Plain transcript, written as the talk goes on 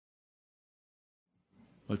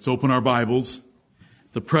Let's open our Bibles,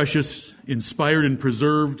 the precious, inspired, and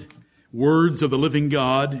preserved words of the living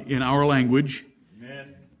God in our language,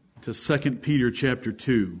 Amen. To 2 Peter chapter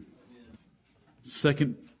 2.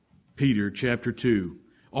 2 Peter chapter 2.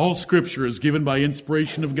 All Scripture is given by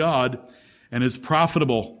inspiration of God and is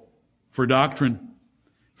profitable for doctrine,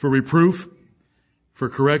 for reproof, for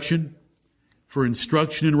correction, for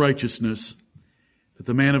instruction in righteousness, that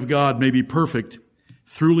the man of God may be perfect,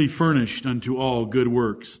 truly furnished unto all good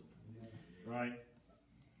works. Right.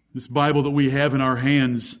 This Bible that we have in our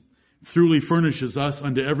hands truly furnishes us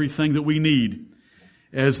unto everything that we need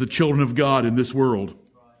as the children of God in this world.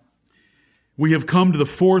 We have come to the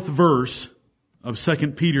fourth verse of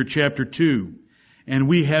 2 Peter chapter 2, and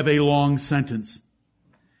we have a long sentence.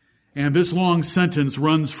 And this long sentence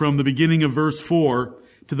runs from the beginning of verse 4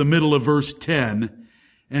 to the middle of verse 10,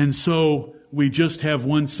 and so we just have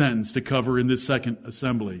one sentence to cover in this second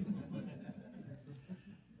assembly.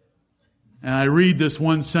 And I read this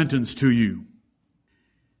one sentence to you.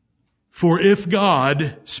 For if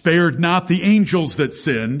God spared not the angels that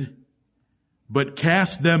sinned, but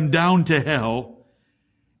cast them down to hell,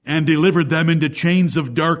 and delivered them into chains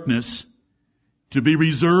of darkness, to be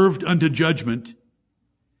reserved unto judgment,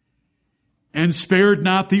 and spared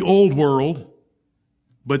not the old world,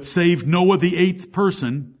 but saved Noah the eighth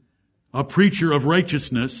person, a preacher of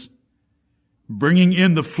righteousness, bringing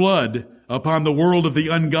in the flood upon the world of the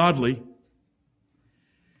ungodly,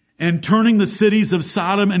 and turning the cities of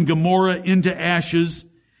Sodom and Gomorrah into ashes,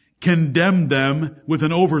 condemned them with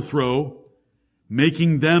an overthrow,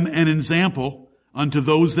 making them an example unto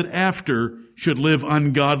those that after should live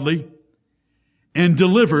ungodly, and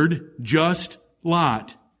delivered just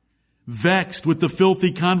Lot, vexed with the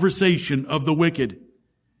filthy conversation of the wicked.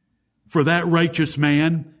 For that righteous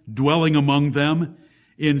man, dwelling among them,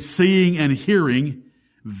 in seeing and hearing,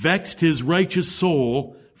 vexed his righteous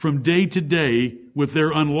soul from day to day with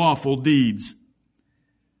their unlawful deeds.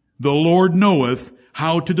 The Lord knoweth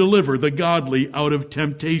how to deliver the godly out of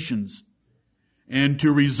temptations, and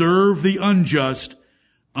to reserve the unjust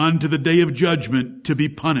unto the day of judgment to be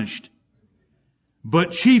punished.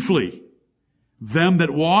 But chiefly them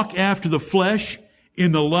that walk after the flesh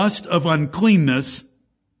in the lust of uncleanness,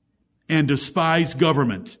 and despise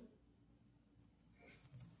government.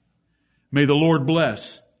 May the Lord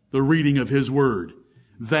bless the reading of His Word.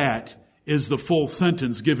 That is the full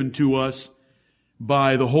sentence given to us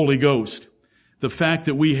by the Holy Ghost. The fact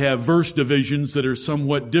that we have verse divisions that are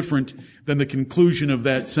somewhat different than the conclusion of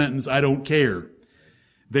that sentence, I don't care.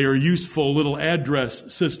 They are a useful little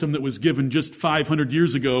address system that was given just 500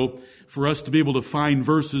 years ago for us to be able to find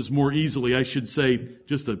verses more easily. I should say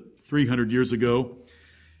just 300 years ago.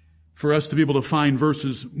 For us to be able to find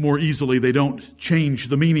verses more easily. They don't change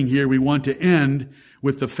the meaning here. We want to end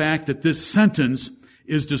with the fact that this sentence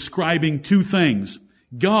is describing two things.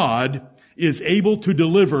 God is able to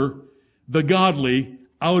deliver the godly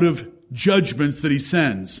out of judgments that He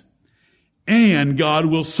sends. And God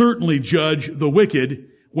will certainly judge the wicked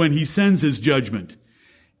when He sends His judgment.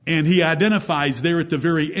 And He identifies there at the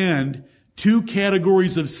very end two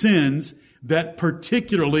categories of sins that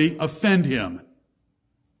particularly offend Him.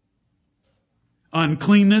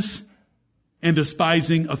 Uncleanness and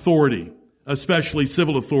despising authority, especially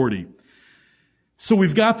civil authority. So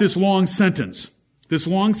we've got this long sentence. This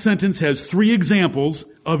long sentence has three examples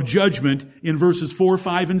of judgment in verses 4,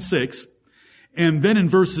 5, and 6. And then in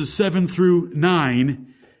verses 7 through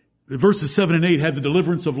 9, verses 7 and 8 had the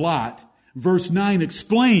deliverance of Lot. Verse 9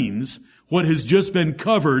 explains what has just been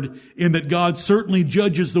covered in that God certainly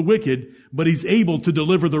judges the wicked, but He's able to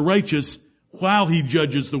deliver the righteous while He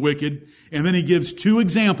judges the wicked. And then He gives two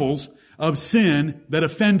examples of sin that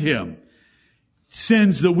offend Him.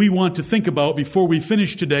 Sins that we want to think about before we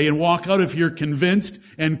finish today and walk out of here convinced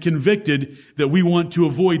and convicted that we want to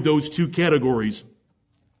avoid those two categories.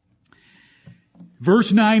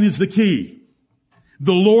 Verse 9 is the key.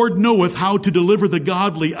 The Lord knoweth how to deliver the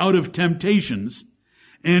godly out of temptations,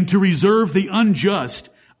 and to reserve the unjust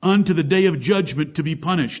unto the day of judgment to be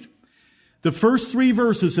punished. The first three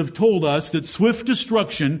verses have told us that swift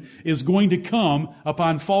destruction is going to come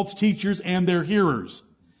upon false teachers and their hearers.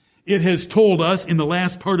 It has told us in the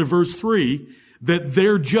last part of verse 3 that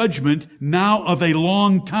their judgment now of a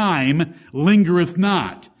long time lingereth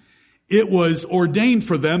not. It was ordained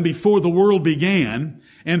for them before the world began,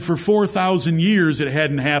 and for 4,000 years it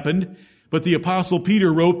hadn't happened, but the Apostle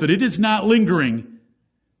Peter wrote that it is not lingering.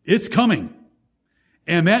 It's coming.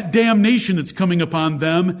 And that damnation that's coming upon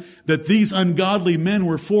them that these ungodly men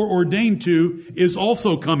were foreordained to is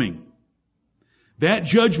also coming. That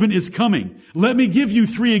judgment is coming. Let me give you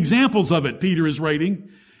three examples of it, Peter is writing.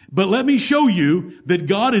 But let me show you that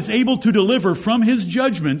God is able to deliver from his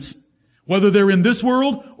judgments, whether they're in this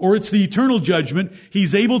world or it's the eternal judgment.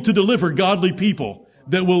 He's able to deliver godly people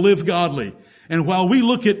that will live godly. And while we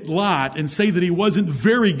look at Lot and say that he wasn't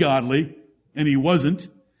very godly, and he wasn't,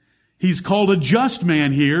 he's called a just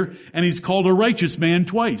man here, and he's called a righteous man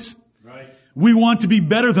twice. Right. We want to be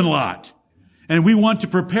better than Lot. And we want to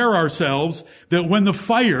prepare ourselves that when the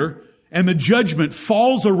fire and the judgment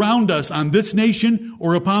falls around us on this nation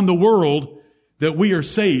or upon the world, that we are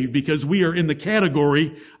saved because we are in the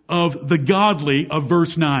category of the godly of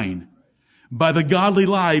verse 9. By the godly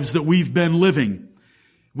lives that we've been living.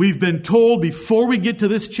 We've been told before we get to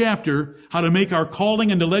this chapter how to make our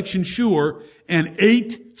calling and election sure, and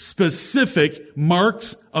 8 specific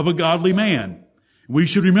marks of a godly man. We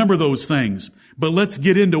should remember those things. But let's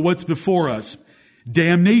get into what's before us.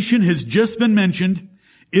 Damnation has just been mentioned.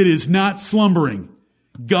 It is not slumbering.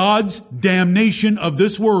 God's damnation of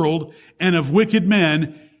this world and of wicked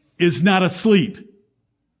men is not asleep.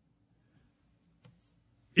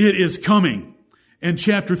 It is coming. And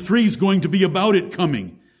chapter 3 is going to be about it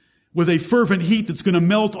coming with a fervent heat that's going to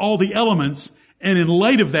melt all the elements. And in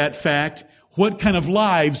light of that fact, what kind of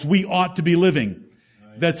lives we ought to be living.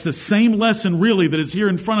 That's the same lesson really that is here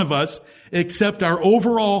in front of us, except our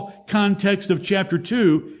overall context of chapter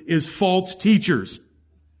 2 is false teachers.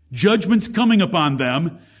 Judgment's coming upon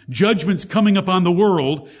them. Judgment's coming upon the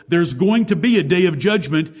world. There's going to be a day of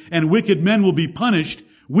judgment, and wicked men will be punished.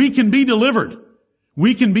 We can be delivered.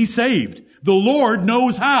 We can be saved. The Lord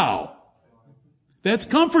knows how. That's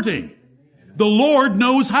comforting. The Lord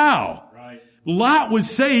knows how. Lot was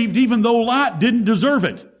saved even though Lot didn't deserve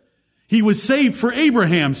it. He was saved for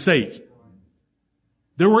Abraham's sake.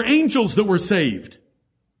 There were angels that were saved.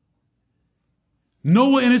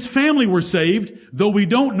 Noah and his family were saved, though we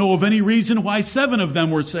don't know of any reason why 7 of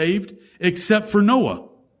them were saved, except for Noah.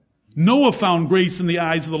 Noah found grace in the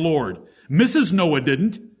eyes of the Lord. Mrs. Noah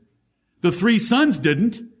didn't. The 3 sons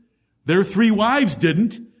didn't. Their 3 wives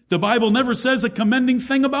didn't. The Bible never says a commending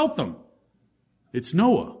thing about them. It's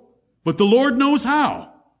Noah. But the Lord knows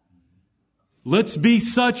how. Let's be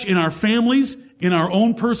such in our families, in our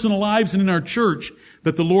own personal lives, and in our church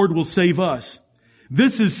that the Lord will save us.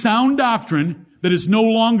 This is sound doctrine that is no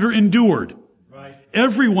longer endured. Right.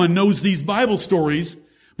 Everyone knows these Bible stories,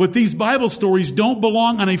 but these Bible stories don't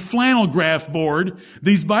belong on a flannel graph board.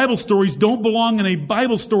 These Bible stories don't belong in a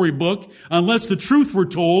Bible story book unless the truth were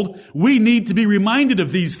told. We need to be reminded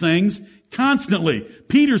of these things constantly.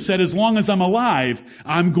 Peter said, as long as I'm alive,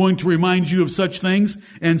 I'm going to remind you of such things,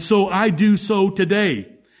 and so I do so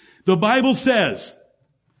today. The Bible says,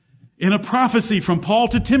 in a prophecy from Paul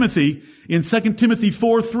to Timothy, in 2 Timothy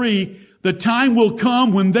 4:3, the time will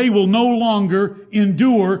come when they will no longer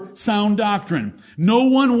endure sound doctrine. No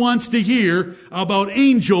one wants to hear about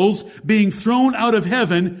angels being thrown out of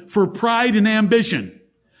heaven for pride and ambition.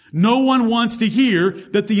 No one wants to hear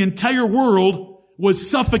that the entire world was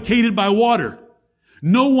suffocated by water.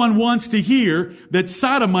 No one wants to hear that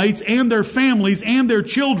Sodomites and their families and their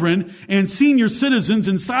children and senior citizens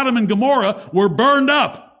in Sodom and Gomorrah were burned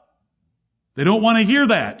up. They don't want to hear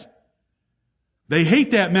that. They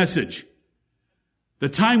hate that message. The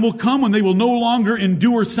time will come when they will no longer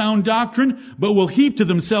endure sound doctrine, but will heap to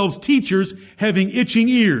themselves teachers having itching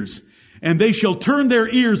ears. And they shall turn their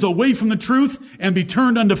ears away from the truth and be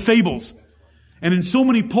turned unto fables. And in so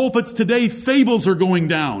many pulpits today, fables are going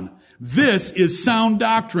down. This is sound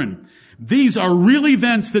doctrine. These are real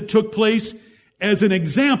events that took place as an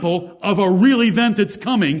example of a real event that's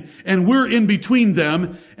coming, and we're in between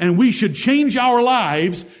them, and we should change our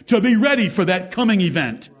lives to be ready for that coming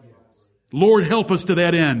event. Lord, help us to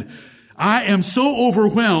that end. I am so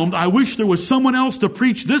overwhelmed. I wish there was someone else to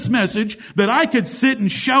preach this message that I could sit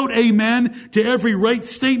and shout amen to every right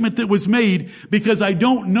statement that was made, because I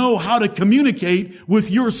don't know how to communicate with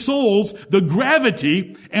your souls the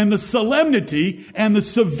gravity and the solemnity and the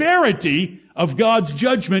severity of God's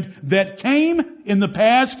judgment that came in the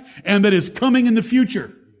past and that is coming in the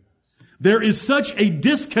future. There is such a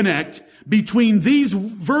disconnect between these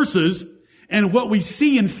verses and what we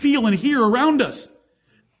see and feel and hear around us.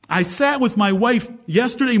 I sat with my wife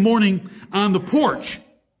yesterday morning on the porch,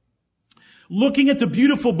 looking at the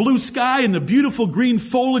beautiful blue sky and the beautiful green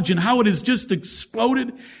foliage and how it has just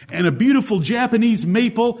exploded, and a beautiful Japanese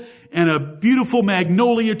maple and a beautiful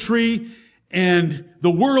magnolia tree, and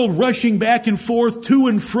the world rushing back and forth, to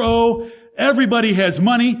and fro. Everybody has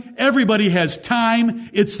money. Everybody has time.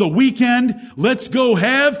 It's the weekend. Let's go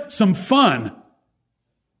have some fun.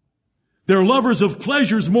 They're lovers of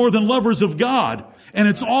pleasures more than lovers of God. And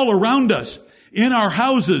it's all around us, in our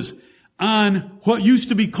houses, on what used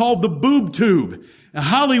to be called the boob tube.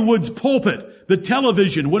 Hollywood's pulpit, the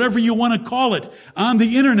television, whatever you want to call it, on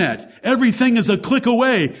the internet. Everything is a click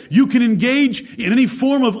away. You can engage in any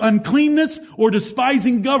form of uncleanness or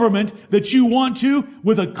despising government that you want to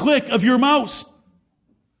with a click of your mouse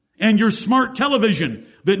and your smart television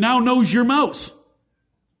that now knows your mouse.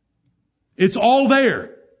 It's all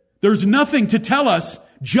there. There's nothing to tell us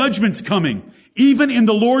judgment's coming, even in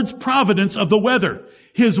the Lord's providence of the weather.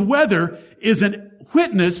 His weather is a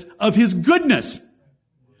witness of His goodness.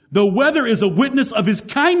 The weather is a witness of His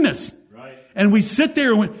kindness. Right. And we sit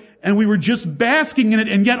there and we were just basking in it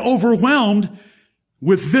and yet overwhelmed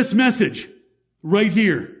with this message right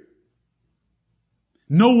here.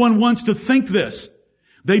 No one wants to think this.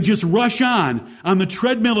 They just rush on the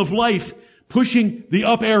treadmill of life, pushing the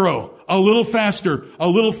up arrow a little faster, a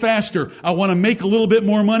little faster. I want to make a little bit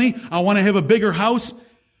more money. I want to have a bigger house.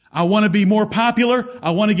 I want to be more popular.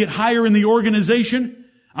 I want to get higher in the organization.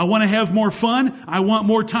 I want to have more fun. I want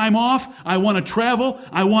more time off. I want to travel.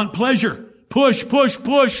 I want pleasure. Push, push,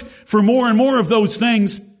 push for more and more of those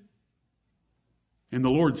things. And the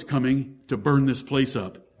Lord's coming to burn this place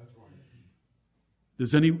up.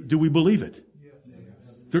 Do we believe it?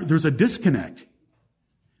 There's a disconnect.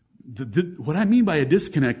 What I mean by a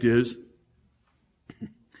disconnect is,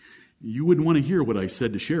 you wouldn't want to hear what I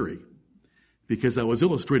said to Sherry, because I was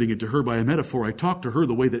illustrating it to her by a metaphor. I talked to her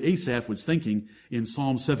the way that Asaph was thinking in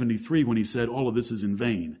Psalm 73 when he said, all of this is in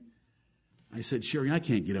vain. I said, Sherry, I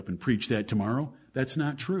can't get up and preach that tomorrow. That's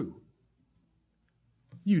not true.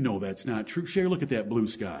 You know that's not true. Sherry, look at that blue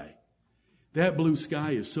sky. That blue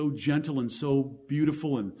sky is so gentle and so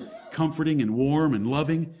beautiful and comforting and warm and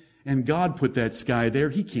loving. And God put that sky there.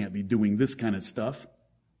 He can't be doing this kind of stuff.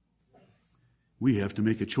 We have to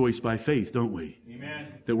make a choice by faith, don't we?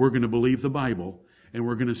 Amen. That we're going to believe the Bible, and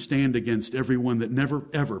we're going to stand against everyone that never,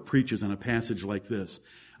 ever preaches on a passage like this.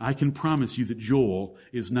 I can promise you that Joel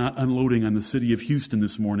is not unloading on the city of Houston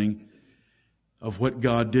this morning of what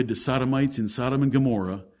God did to Sodomites in Sodom and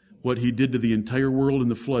Gomorrah, what He did to the entire world in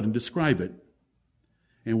the flood, and describe it,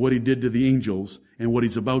 and what He did to the angels, and what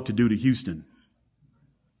He's about to do to Houston.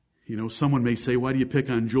 You know, someone may say, why do you pick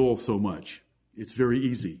on Joel so much? It's very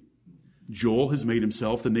easy. Joel has made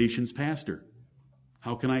himself the nation's pastor.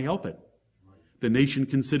 How can I help it? The nation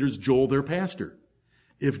considers Joel their pastor.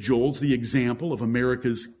 If Joel's the example of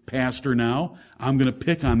America's pastor now, I'm going to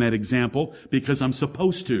pick on that example because I'm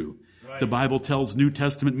supposed to. Right. The Bible tells New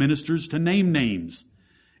Testament ministers to name names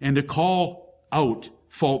and to call out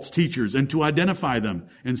false teachers and to identify them.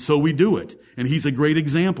 And so we do it. And he's a great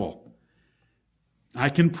example. I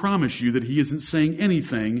can promise you that he isn't saying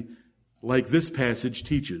anything like this passage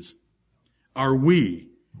teaches. Are we,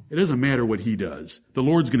 it doesn't matter what he does, the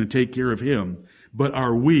Lord's going to take care of him, but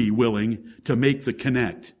are we willing to make the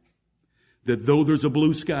connect that though there's a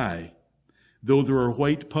blue sky, though there are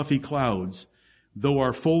white puffy clouds, though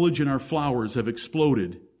our foliage and our flowers have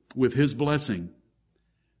exploded with His blessing,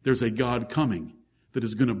 there's a God coming that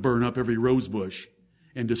is going to burn up every rose bush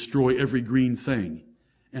and destroy every green thing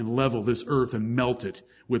and level this earth and melt it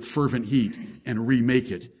with fervent heat and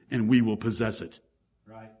remake it, and we will possess it.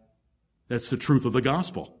 Right. That's the truth of the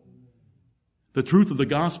gospel. The truth of the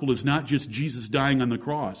gospel is not just Jesus dying on the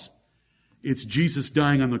cross. It's Jesus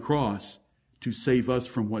dying on the cross to save us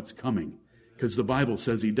from what's coming. Because the Bible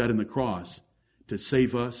says He died on the cross to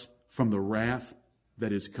save us from the wrath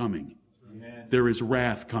that is coming. Amen. There is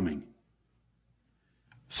wrath coming.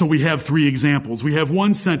 So we have 3 examples. We have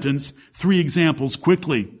one sentence, 3 examples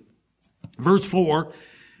quickly. Verse 4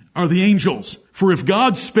 are the angels. For if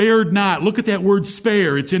God spared not, look at that word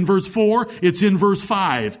spare. It's in verse 4, it's in verse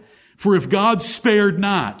 5. For if God spared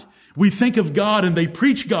not, we think of God and they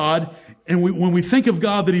preach God, and when we think of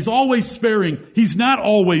God that He's always sparing, He's not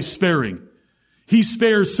always sparing. He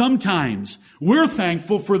spares sometimes. We're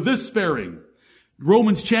thankful for this sparing.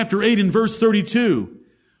 Romans chapter 8 and verse 32.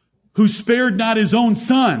 Who spared not His own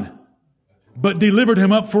Son, but delivered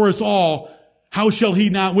Him up for us all, how shall He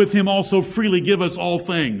not with Him also freely give us all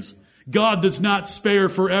things? God does not spare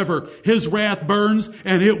forever. His wrath burns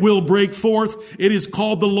and it will break forth. It is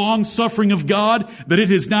called the long suffering of God, but it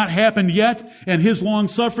has not happened yet. And His long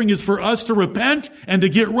suffering is for us to repent and to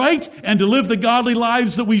get right and to live the godly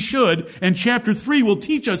lives that we should. And chapter 3 will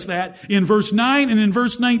teach us that in verse 9 and in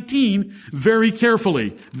verse 19 very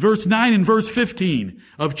carefully. Verse 9 and verse 15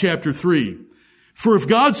 of chapter 3. For if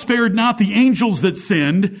God spared not the angels that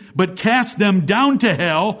sinned, but cast them down to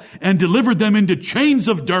hell and delivered them into chains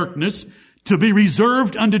of darkness to be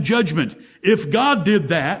reserved unto judgment. If God did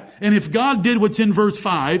that, and if God did what's in verse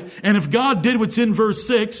 5, and if God did what's in verse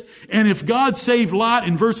 6, and if God saved Lot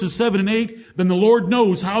in verses 7 and 8, then the Lord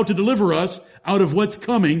knows how to deliver us out of what's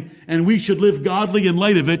coming, and we should live godly in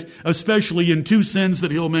light of it, especially in two sins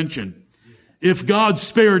that he'll mention. If God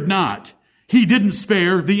spared not, he didn't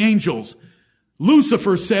spare the angels.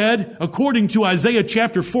 Lucifer said, according to Isaiah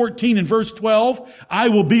chapter 14 and verse 12, I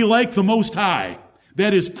will be like the Most High.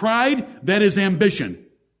 That is pride, that is ambition.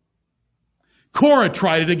 Korah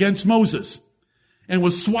tried it against Moses and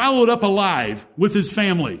was swallowed up alive with his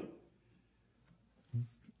family.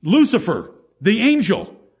 Lucifer, the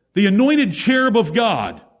angel, the anointed cherub of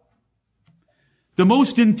God, the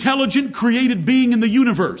most intelligent created being in the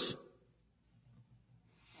universe,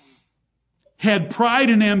 had pride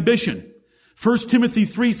and ambition. 1 Timothy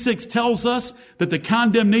 3:6 tells us that the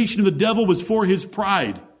condemnation of the devil was for his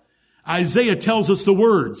pride. Isaiah tells us the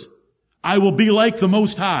words, I will be like the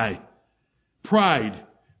Most High. Pride,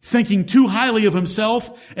 thinking too highly of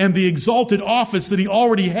himself and the exalted office that he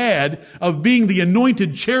already had of being the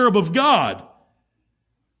anointed cherub of God.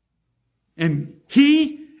 And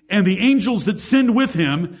he and the angels that sinned with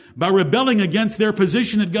him by rebelling against their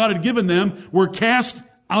position that God had given them were cast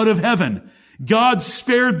out of heaven. God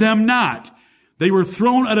spared them not. They were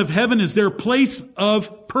thrown out of heaven as their place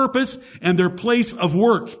of purpose and their place of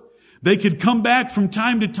work. They could come back from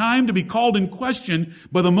time to time to be called in question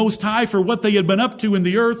by the Most High for what they had been up to in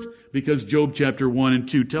the earth, because Job chapter 1 and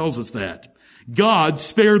 2 tells us that. God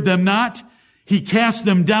spared them not. He cast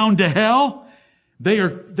them down to hell. They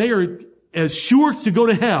are as sure to go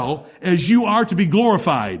to hell as you are to be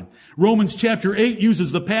glorified. Romans chapter 8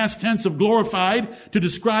 uses the past tense of glorified to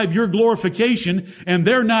describe your glorification, and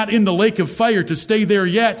they're not in the lake of fire to stay there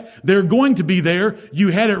yet. They're going to be there. You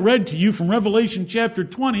had it read to you from Revelation chapter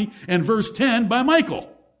 20 and verse 10 by Michael.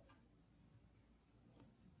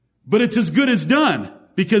 But it's as good as done,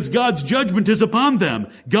 because God's judgment is upon them.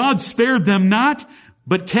 God spared them not,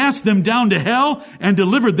 but cast them down to hell and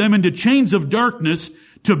delivered them into chains of darkness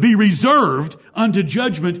to be reserved unto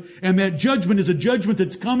judgment. And that judgment is a judgment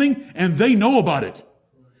that's coming, and they know about it.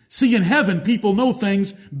 See, in heaven, people know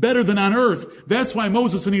things better than on earth. That's why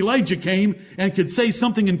Moses and Elijah came and could say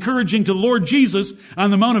something encouraging to the Lord Jesus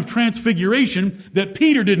on the Mount of Transfiguration that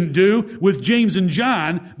Peter didn't do with James and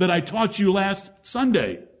John that I taught you last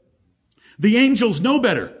Sunday. The angels know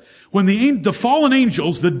better. When the fallen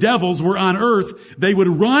angels, the devils, were on earth, they would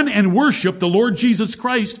run and worship the Lord Jesus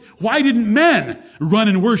Christ. Why didn't men run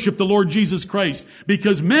and worship the Lord Jesus Christ?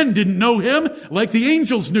 Because men didn't know him like the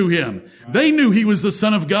angels knew him. They knew he was the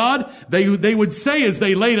Son of God. They would say as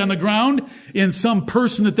they laid on the ground in some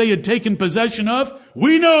person that they had taken possession of,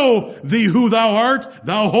 we know thee who thou art,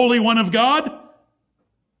 thou Holy One of God.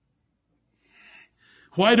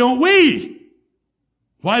 Why don't we?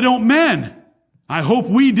 Why don't men? I hope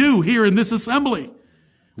we do here in this assembly.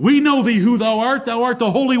 We know thee who thou art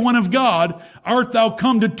the Holy One of God. Art thou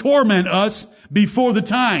come to torment us before the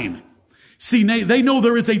time? See, they know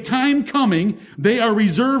there is a time coming. They are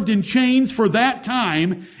reserved in chains for that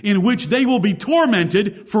time in which they will be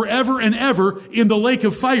tormented forever and ever in the lake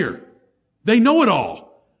of fire. They know it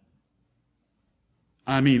all.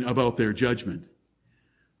 I mean, about their judgment.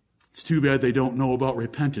 It's too bad they don't know about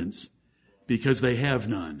repentance, because they have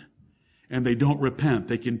none. And they don't repent.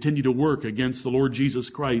 They continue to work against the Lord Jesus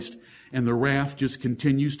Christ, and the wrath just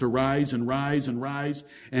continues to rise and rise and rise.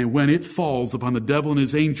 And when it falls upon the devil and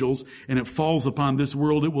his angels, and it falls upon this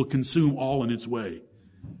world, it will consume all in its way.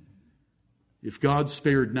 If God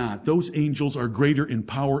spared not, those angels are greater in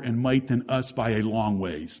power and might than us by a long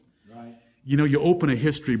ways. Right. You know, you open a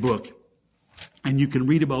history book, and you can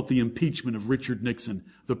read about the impeachment of Richard Nixon,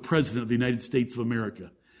 the President of the United States of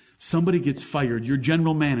America. Somebody gets fired, your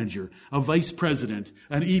general manager, a vice president,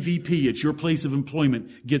 an EVP at your place of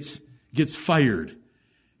employment gets fired.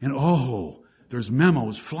 And there's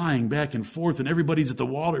memos flying back and forth, and everybody's at the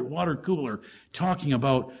water cooler talking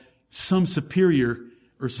about some superior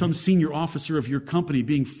or some senior officer of your company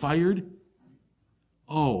being fired.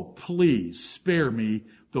 Oh, please spare me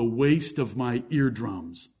the waste of my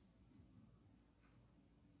eardrums.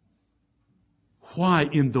 Why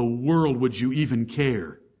in the world would you even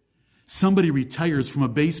care? Somebody retires from a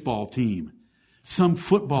baseball team. Some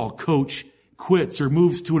football coach quits or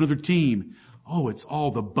moves to another team. Oh, it's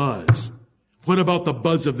all the buzz. What about the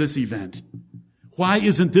buzz of this event? Why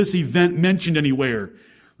isn't this event mentioned anywhere?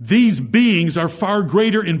 These beings are far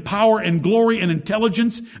greater in power and glory and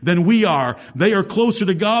intelligence than we are. They are closer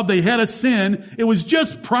to God. They had a sin. It was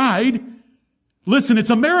just pride. Listen, it's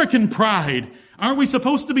American pride. Aren't we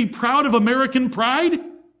supposed to be proud of American pride?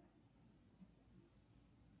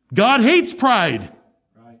 God hates pride.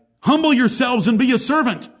 Right. Humble yourselves and be a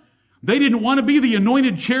servant. They didn't want to be the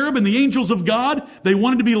anointed cherub and the angels of God. They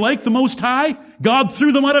wanted to be like the Most High. God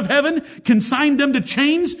threw them out of heaven, consigned them to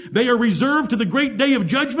chains. They are reserved to the great day of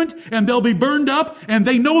judgment, and they'll be burned up, and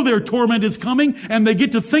they know their torment is coming, and they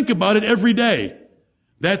get to think about it every day.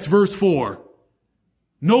 That's verse 4.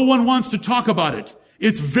 No one wants to talk about it.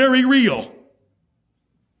 It's very real.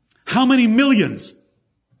 How many millions?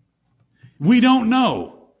 We don't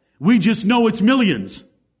know. We just know it's millions.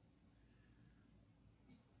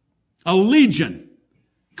 A legion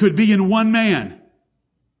could be in one man.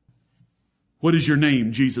 What is your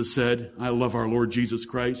name? Jesus said. I love our Lord Jesus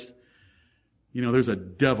Christ. You know, there's a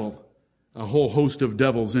devil, a whole host of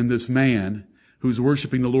devils in this man who's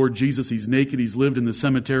worshiping the Lord Jesus. He's naked. He's lived in the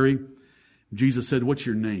cemetery. Jesus said, what's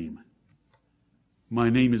your name? My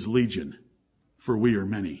name is Legion, for we are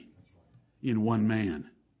many in one man.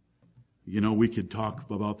 You know, we could talk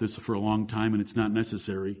about this for a long time, and it's not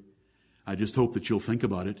necessary. I just hope that you'll think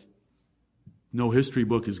about it. No history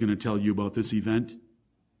book is going to tell you about this event.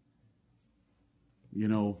 You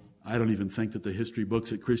know, I don't even think that the history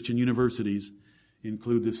books at Christian universities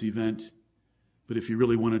include this event. But if you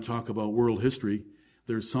really want to talk about world history,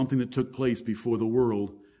 there's something that took place before the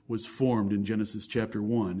world was formed in Genesis chapter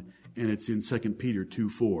 1, and it's in 2 Peter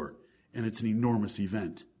 2:4, and it's an enormous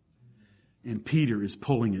event. And Peter is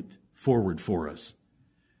pulling it forward for us.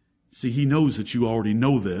 See, he knows that you already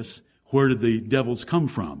know this. Where did the devils come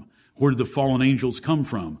from? Where did the fallen angels come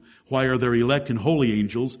from? Why are there elect and holy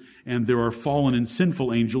angels, and there are fallen and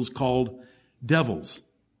sinful angels called devils?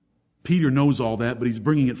 Peter knows all that, but he's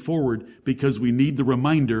bringing it forward because we need the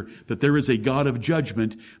reminder that there is a God of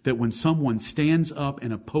judgment, that when someone stands up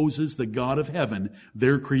and opposes the God of heaven,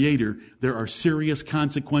 their creator, there are serious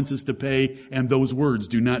consequences to pay, and those words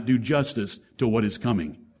do not do justice to what is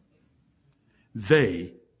coming.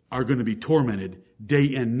 They are going to be tormented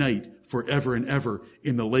day and night forever and ever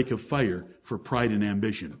in the lake of fire for pride and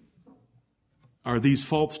ambition. Are these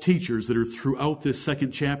false teachers that are throughout this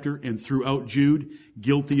second chapter and throughout Jude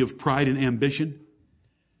guilty of pride and ambition?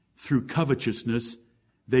 Through covetousness,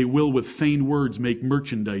 they will with feigned words make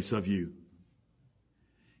merchandise of you.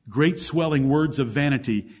 Great swelling words of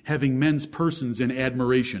vanity, having men's persons in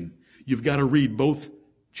admiration. You've got to read both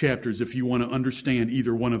chapters if you want to understand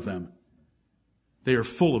either one of them. They are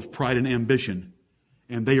full of pride and ambition,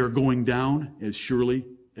 and they are going down as surely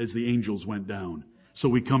as the angels went down. So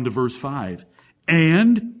we come to verse 5.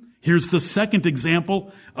 And here's the second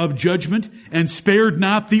example of judgment, and spared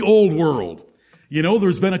not the old world. You know,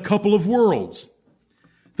 there's been a couple of worlds.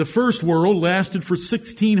 The first world lasted for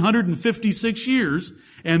 1,656 years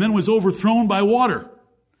and then was overthrown by water.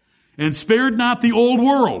 And spared not the old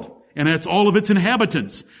world, and that's all of its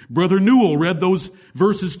inhabitants. Brother Newell read those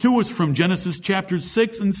verses to us from Genesis chapters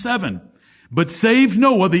 6 and 7. But saved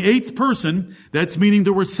Noah, the eighth person, that's meaning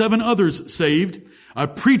there were 7 others saved, a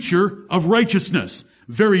preacher of righteousness,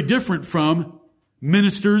 very different from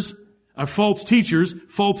ministers, false teachers,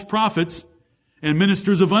 false prophets, and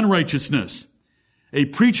ministers of unrighteousness. A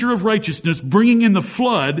preacher of righteousness bringing in the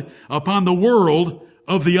flood upon the world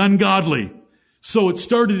of the ungodly. So it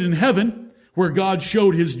started in heaven, where God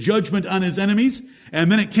showed his judgment on his enemies, and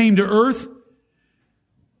then it came to earth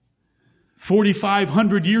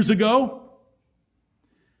 4,500 years ago.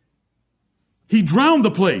 He drowned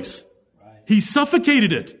the place. He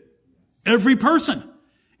suffocated it. Every person.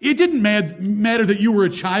 It didn't matter that you were a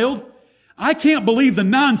child. I can't believe the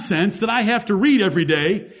nonsense that I have to read every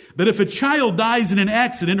day, that if a child dies in an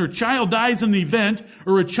accident, or a child dies in an event,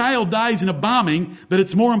 or a child dies in a bombing, that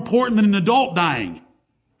it's more important than an adult dying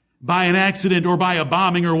by an accident or by a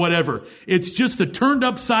bombing or whatever. It's just the turned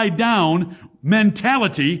upside down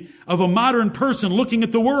mentality of a modern person looking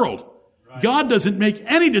at the world. Right. God doesn't make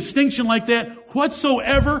any distinction like that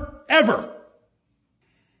whatsoever, ever.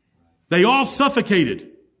 They all suffocated.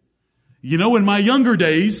 You know, in my younger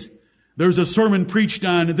days, there's a sermon preached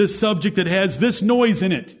on this subject that has this noise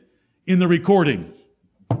in it in the recording.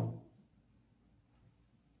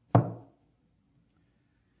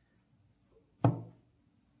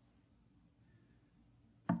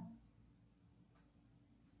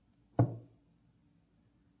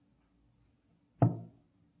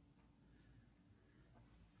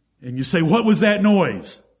 And you say, what was that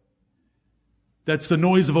noise? That's the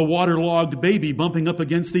noise of a waterlogged baby bumping up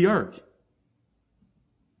against the ark.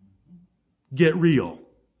 Get real.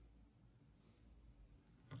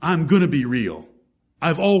 I'm going to be real.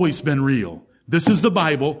 I've always been real. This is the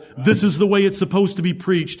Bible. This is the way it's supposed to be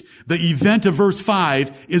preached. The event of verse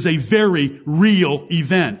 5 is a very real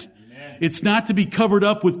event. Amen. It's not to be covered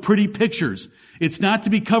up with pretty pictures. It's not to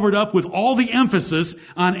be covered up with all the emphasis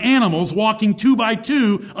on animals walking 2 by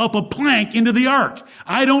 2 up a plank into the ark.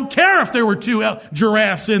 I don't care if there were 2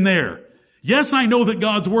 giraffes in there. Yes, I know that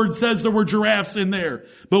God's word says there were giraffes in there.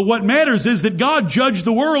 But what matters is that God judged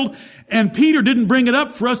the world, and Peter didn't bring it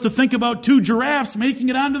up for us to think about 2 giraffes making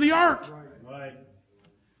it onto the ark. Right.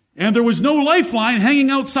 And there was no lifeline hanging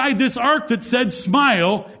outside this ark that said,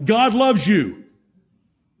 "Smile, God loves you."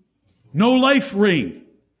 No life ring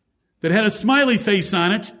that had a smiley face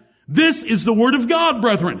on it. This is the word of God,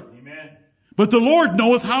 brethren. Amen. But the Lord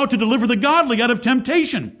knoweth how to deliver the godly out of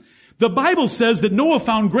temptation. The Bible says that Noah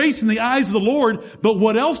found grace in the eyes of the Lord, but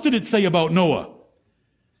what else did it say about Noah?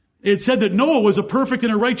 It said that Noah was a perfect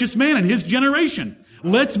and a righteous man in his generation.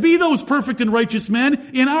 Let's be those perfect and righteous men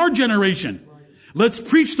in our generation. Let's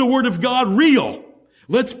preach the word of God real.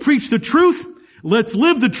 Let's preach the truth. Let's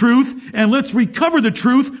live the truth, and let's recover the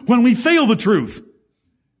truth when we fail the truth.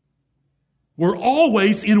 We're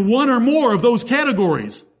always in one or more of those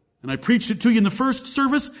categories. And I preached it to you in the first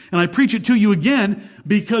service, and I preach it to you again,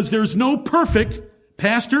 because there's no perfect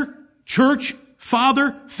pastor, church,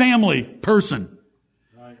 father, family person.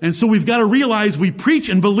 Right. And so we've got to realize we preach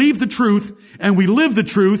and believe the truth, and we live the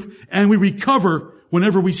truth, and we recover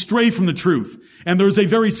whenever we stray from the truth. And there's a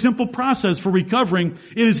very simple process for recovering.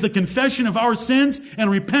 It is the confession of our sins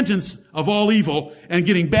and repentance of all evil, and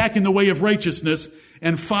getting back in the way of righteousness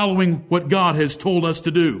and following what God has told us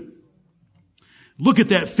to do. Look at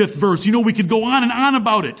that 5th verse. You know, we could go on and on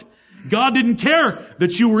about it. God didn't care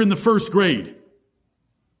that you were in the 1st grade.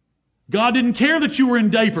 God didn't care that you were in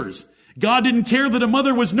diapers. God didn't care that a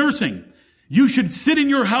mother was nursing. You should sit in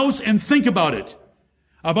your house and think about it.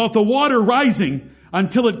 About the water rising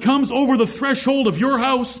until it comes over the threshold of your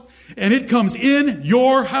house, and it comes in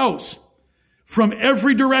your house. From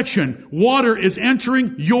every direction, water is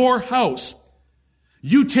entering your house.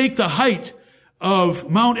 You take the height of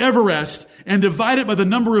Mount Everest and divide it by the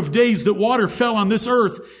number of days that water fell on this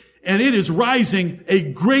earth, and it is rising a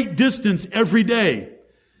great distance every day.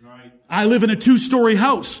 Right. I live in a 2-story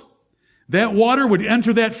house. That water would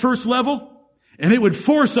enter that 1st level, and it would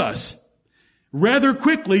force us rather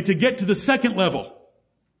quickly to get to the 2nd level.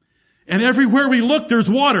 And everywhere we look, there's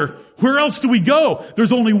water. Where else do we go?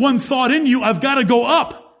 There's only one thought in you: I've got to go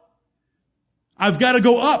up. I've got to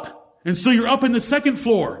go up. And so you're up in the 2nd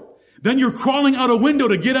floor. Then you're crawling out a window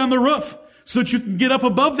to get on the roof so that you can get up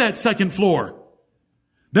above that 2nd floor.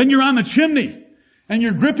 Then you're on the chimney, and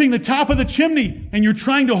you're gripping the top of the chimney, and you're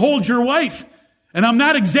trying to hold your wife. And I'm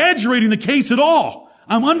not exaggerating the case at all.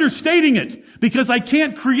 I'm understating it, because I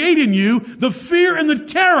can't create in you the fear and the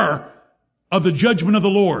terror of the judgment of the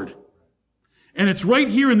Lord. And it's right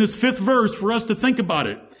here in this 5th verse for us to think about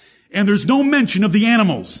it. And there's no mention of the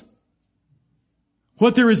animals.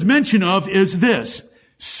 What there is mention of is this: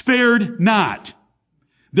 spared not.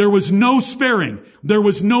 There was no sparing. There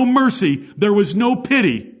was no mercy. There was no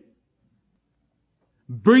pity.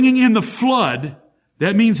 Bringing in the flood,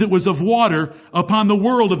 that means it was of water upon the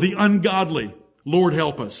world of the ungodly. Lord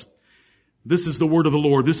help us. This is the word of the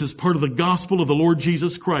Lord. This is part of the gospel of the Lord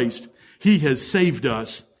Jesus Christ. He has saved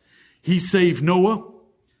us. He saved Noah.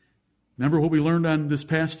 Remember what we learned on this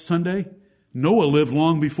past Sunday? Noah lived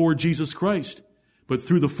long before Jesus Christ. But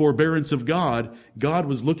through the forbearance of God, God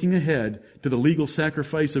was looking ahead to the legal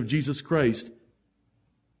sacrifice of Jesus Christ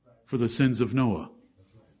for the sins of Noah.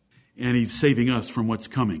 And He's saving us from what's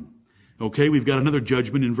coming. Okay, we've got another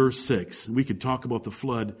judgment in verse 6. We could talk about the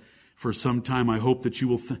flood for some time. I hope that you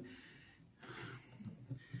will...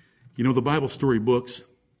 You know, the Bible story books,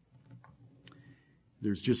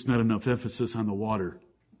 there's just not enough emphasis on the water.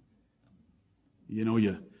 You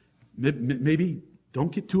know, maybe...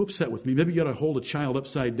 Don't get too upset with me. Maybe you got to hold a child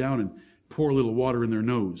upside down and pour a little water in their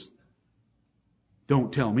nose.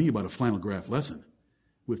 Don't tell me about a flannel graph lesson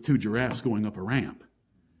with 2 giraffes going up a ramp,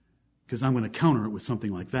 because I'm going to counter it with something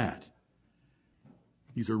like that.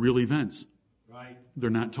 These are real events. Right. They're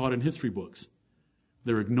not taught in history books.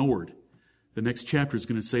 They're ignored. The next chapter is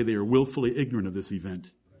going to say they are willfully ignorant of this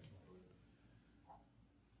event.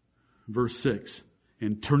 Verse 6,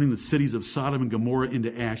 and turning the cities of Sodom and Gomorrah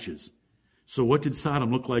into ashes. So what did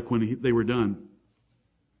Sodom look like when they were done?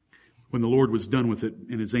 When the Lord was done with it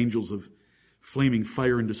and His angels of flaming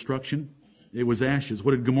fire and destruction? It was ashes.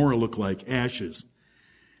 What did Gomorrah look like? Ashes.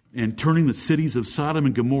 And turning the cities of Sodom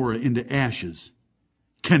and Gomorrah into ashes,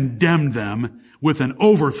 condemned them with an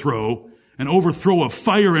overthrow of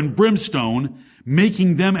fire and brimstone,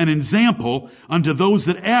 making them an example unto those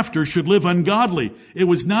that after should live ungodly. It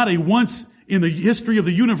was not a once in the history of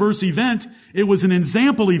the universe event. It was an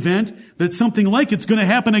example event that something like it's going to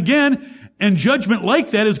happen again, and judgment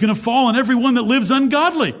like that is going to fall on everyone that lives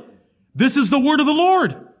ungodly. This is the word of the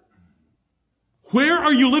Lord. Where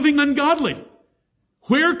are you living ungodly?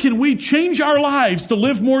 Where can we change our lives to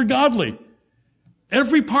live more godly?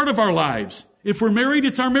 Every part of our lives. If we're married,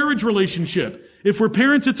 it's our marriage relationship. If we're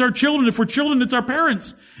parents, it's our children. If we're children, it's our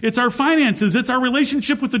parents. It's our finances. It's our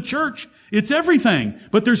relationship with the church. It's everything.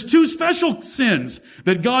 But there's two special sins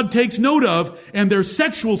that God takes note of, and they're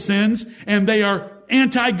sexual sins, and they are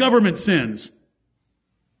anti-government sins.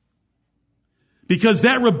 Because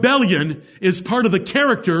that rebellion is part of the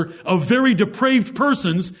character of very depraved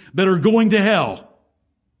persons that are going to hell.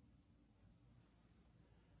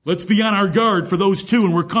 Let's be on our guard for those two,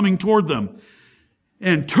 and we're coming toward them.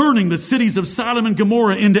 And turning the cities of Sodom and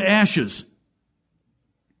Gomorrah into ashes.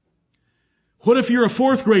 What if you're a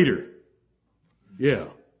fourth grader? Yeah.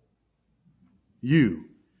 You're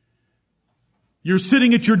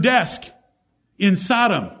sitting at your desk in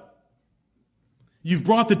Sodom. You've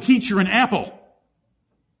brought the teacher an apple.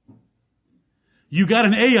 You got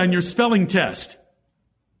an A on your spelling test.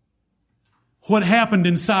 What happened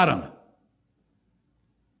in Sodom?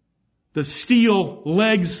 The steel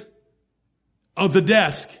legs of the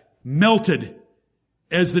desk melted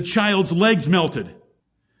as the child's legs melted.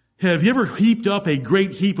 Have you ever heaped up a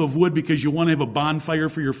great heap of wood because you want to have a bonfire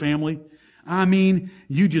for your family? I mean,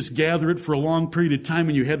 you just gather it for a long period of time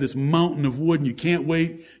and you have this mountain of wood and you can't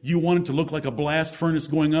wait. You want it to look like a blast furnace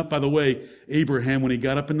going up. By the way, Abraham, when he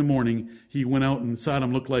got up in the morning, he went out and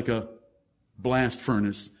Sodom looked like a blast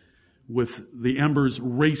furnace with the embers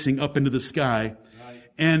racing up into the sky.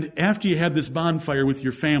 And after you have this bonfire with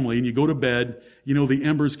your family and you go to bed, you know, the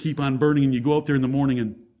embers keep on burning and you go out there in the morning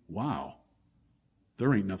and, wow,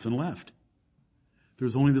 there ain't nothing left.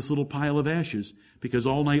 There's only this little pile of ashes because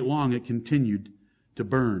all night long it continued to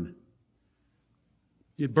burn.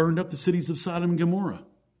 It burned up the cities of Sodom and Gomorrah.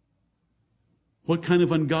 What kind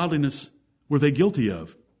of ungodliness were they guilty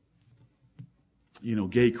of? You know,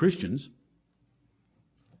 gay Christians.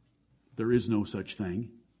 There is no such thing.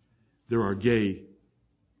 There are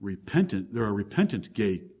repentant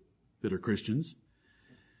gay that are Christians.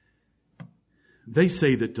 They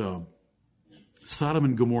say that Sodom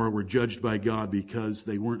and Gomorrah were judged by God because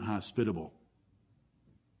they weren't hospitable.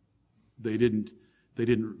 They didn't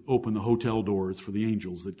open the hotel doors for the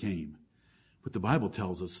angels that came. But the Bible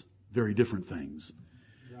tells us very different things.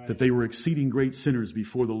 Right. That they were exceeding great sinners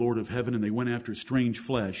before the Lord of heaven, and they went after strange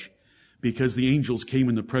flesh because the angels came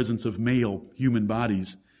in the presence of male human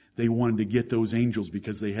bodies. They wanted to get those angels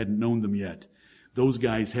because they hadn't known them yet. Those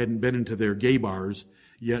guys hadn't been into their gay bars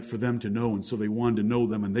yet for them to know, and so they wanted to know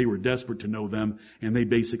them, and they were desperate to know them, and they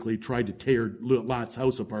basically tried to tear Lot's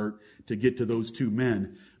house apart to get to those two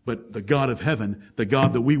men. But the God of heaven, the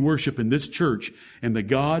God that we worship in this church, and the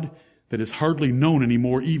God that is hardly known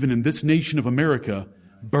anymore even in this nation of America,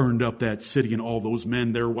 burned up that city and all those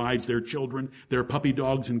men, their wives, their children, their puppy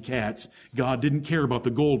dogs and cats. God didn't care about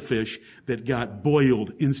the goldfish that got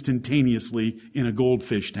boiled instantaneously in a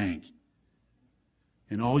goldfish tank.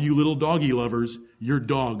 And all you little doggy lovers, your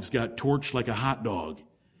dogs got torched like a hot dog,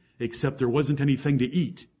 except there wasn't anything to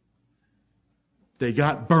eat. They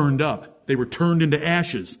got burned up. They were turned into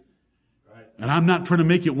ashes. And I'm not trying to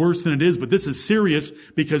make it worse than it is, but this is serious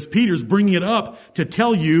because Peter's bringing it up to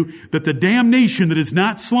tell you that the damnation that is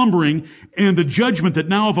not slumbering and the judgment that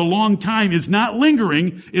now of a long time is not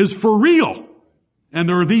lingering is for real. And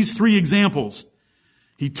there are these three examples.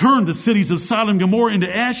 He turned the cities of Sodom and Gomorrah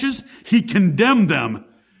into ashes. He condemned them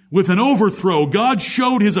with an overthrow. God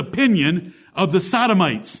showed his opinion of the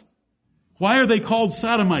Sodomites. Why are they called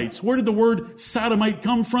Sodomites? Where did the word sodomite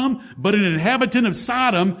come from? But an inhabitant of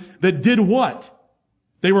Sodom that did what?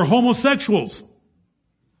 They were homosexuals.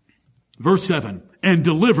 Verse 7, and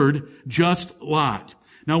delivered just Lot.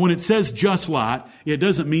 Now when it says just Lot, it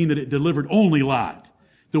doesn't mean that it delivered only Lot.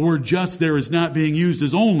 The word just there is not being used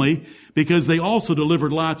as only because they also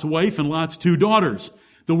delivered Lot's wife and Lot's two daughters.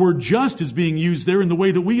 The word just is being used there in the way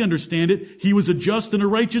that we understand it. He was a just and a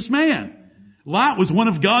righteous man. Lot was one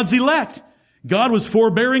of God's elect. God was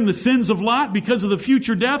forbearing the sins of Lot because of the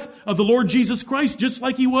future death of the Lord Jesus Christ, just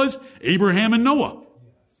like he was Abraham and Noah.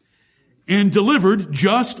 And delivered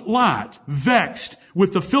just Lot, vexed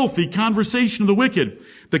with the filthy conversation of the wicked.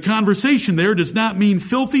 The conversation there does not mean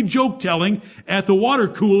filthy joke-telling at the water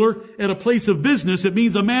cooler at a place of business. It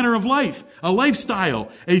means a manner of life, a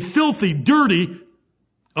lifestyle, a filthy, dirty,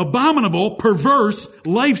 abominable, perverse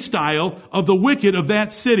lifestyle of the wicked of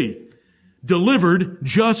that city. Delivered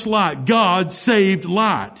just Lot. God saved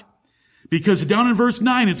Lot. Because down in verse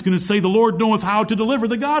 9, it's going to say the Lord knoweth how to deliver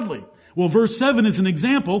the godly. Well, verse 7 is an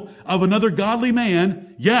example of another godly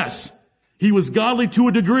man. Yes, he was godly to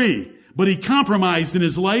a degree, but he compromised in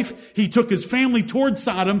his life. He took his family towards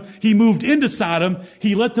Sodom. He moved into Sodom.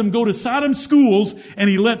 He let them go to Sodom schools, and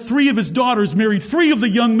he let 3 of his daughters marry 3 of the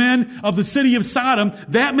young men of the city of Sodom.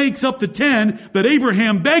 That makes up the 10 that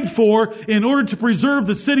Abraham begged for in order to preserve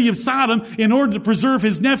the city of Sodom, in order to preserve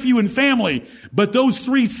his nephew and family. But those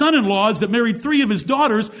 3 son-in-laws that married 3 of his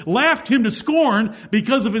daughters laughed him to scorn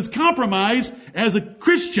because of his compromise as a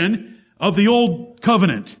Christian of the old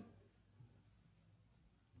covenant.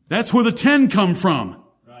 That's where the 10 come from.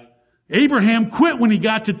 Right. Abraham quit when he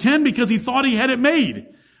got to 10 because he thought he had it made.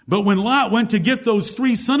 But when Lot went to get those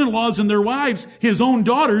 3 son-in-laws and their wives, his own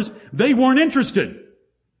daughters, they weren't interested.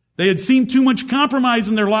 They had seen too much compromise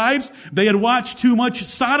in their lives. They had watched too much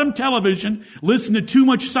Sodom television, listened to too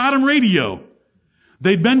much Sodom radio.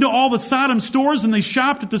 They'd been to all the Sodom stores and they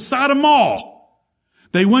shopped at the Sodom mall.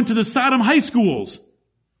 They went to the Sodom high schools.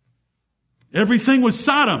 Everything was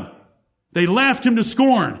Sodom. They laughed him to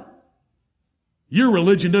scorn. Your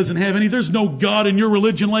religion doesn't have any. There's no God in your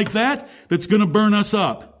religion like that that's going to burn us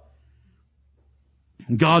up.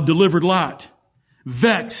 God delivered Lot,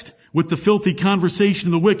 vexed with the filthy conversation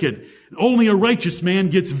of the wicked. Only a righteous man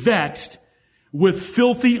gets vexed with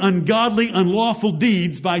filthy, ungodly, unlawful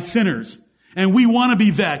deeds by sinners. And we want to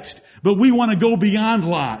be vexed, but we want to go beyond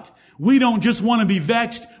Lot. We don't just want to be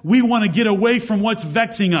vexed. We want to get away from what's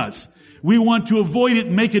vexing us. We want to avoid it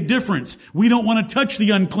and make a difference. We don't want to touch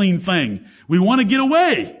the unclean thing. We want to get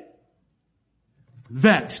away.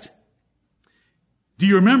 Vexed. Do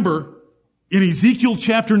you remember in Ezekiel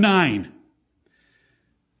chapter 9?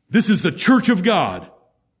 This is the church of God.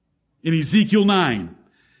 In Ezekiel 9,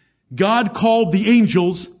 God called the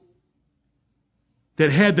angels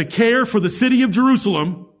that had the care for the city of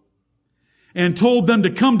Jerusalem and told them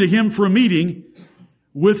to come to him for a meeting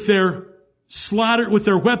with their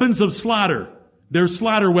weapons of slaughter, their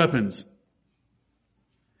slaughter weapons.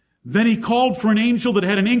 Then he called for an angel that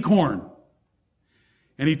had an inkhorn.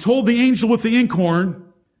 And he told the angel with the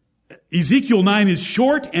inkhorn, Ezekiel 9 is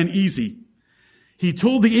short and easy. He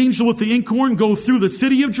told the angel with the inkhorn, go through the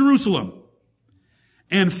city of Jerusalem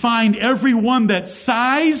and find everyone that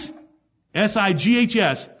sighs,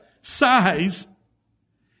 S-I-G-H-S, sighs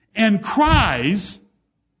and cries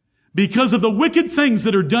because of the wicked things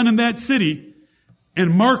that are done in that city, and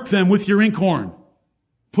mark them with your inkhorn.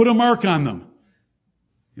 Put a mark on them.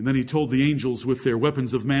 And then he told the angels with their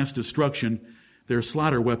weapons of mass destruction, their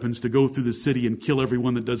slaughter weapons, to go through the city and kill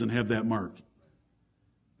everyone that doesn't have that mark.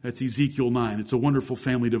 That's Ezekiel 9. It's a wonderful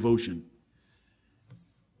family devotion.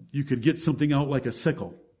 You could get something out like a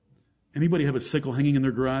sickle. Anybody have a sickle hanging in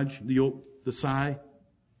their garage? The sigh?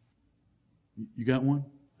 You got one?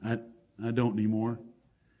 I don't anymore.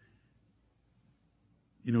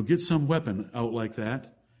 Get some weapon out like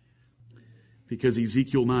that, because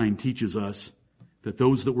Ezekiel 9 teaches us that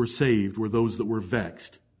those that were saved were those that were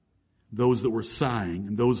vexed, those that were sighing,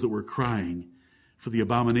 and those that were crying for the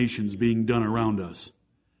abominations being done around us.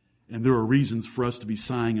 And there are reasons for us to be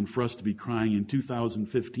sighing and for us to be crying in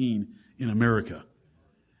 2015 in America.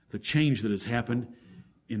 The change that has happened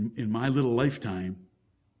in my little lifetime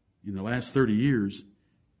in the last 30 years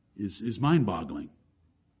is mind-boggling.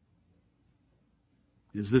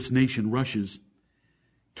 As this nation rushes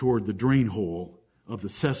toward the drain hole of the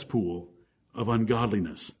cesspool of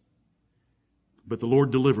ungodliness. But the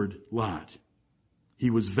Lord delivered Lot. He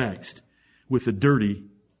was vexed with the dirty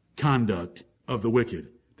conduct of the wicked.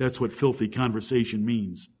 That's what filthy conversation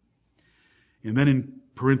means. And then in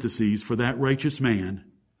parentheses, for that righteous man,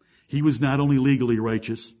 he was not only legally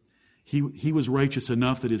righteous, he was righteous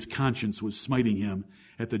enough that his conscience was smiting him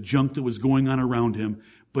at the junk that was going on around him,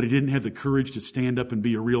 but he didn't have the courage to stand up and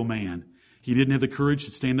be a real man. He didn't have the courage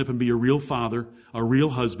to stand up and be a real father, a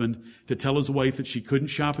real husband, to tell his wife that she couldn't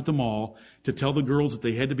shop at the mall, to tell the girls that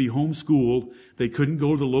they had to be homeschooled, they couldn't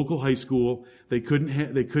go to the local high school, they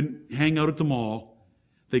couldn't hang out at the mall,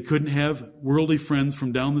 they couldn't have worldly friends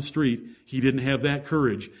from down the street. He didn't have that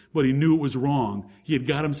courage, but he knew it was wrong. He had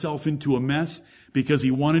got himself into a mess because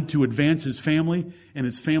he wanted to advance his family, and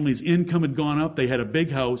his family's income had gone up. They had a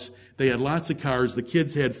big house. They had lots of cars. The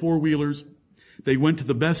kids had four-wheelers. They went to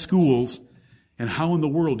the best schools. And how in the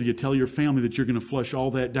world do you tell your family that you're going to flush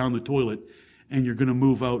all that down the toilet and you're going to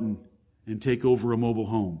move out and take over a mobile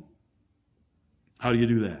home? How do you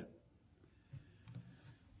do that?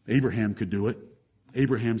 Abraham could do it.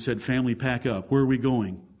 Abraham said, family, pack up. Where are we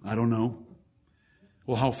going? I don't know.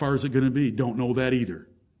 Well, how far is it going to be? Don't know that either.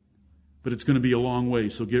 But it's going to be a long way,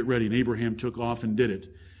 so get ready. And Abraham took off and did it.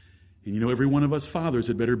 And every one of us fathers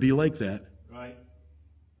had better be like that. Right.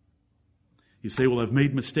 You say, well, I've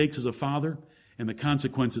made mistakes as a father, and the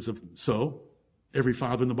consequences of so. Every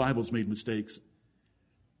father in the Bible's made mistakes.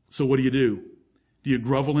 So what do? Do you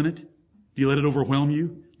grovel in it? Do you let it overwhelm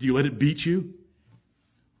you? Do you let it beat you?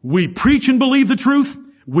 We preach and believe the truth,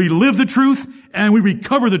 we live the truth, and we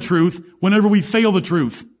recover the truth whenever we fail the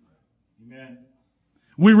truth. Amen.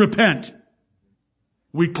 We repent.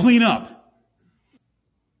 We clean up.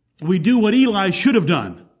 We do what Eli should have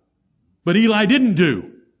done, but Eli didn't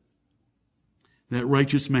do. That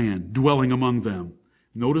righteous man dwelling among them.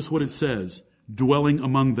 Notice what it says, dwelling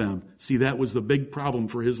among them. See, that was the big problem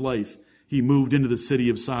for his life. He moved into the city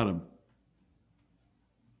of Sodom.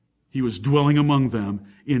 He was dwelling among them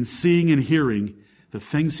in seeing and hearing the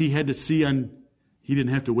things he had to see on. He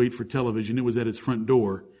didn't have to wait for television. It was at his front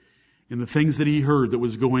door. And the things that he heard that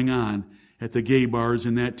was going on at the gay bars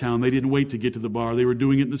in that town. They didn't wait to get to the bar. They were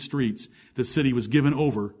doing it in the streets. The city was given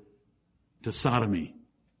over to sodomy.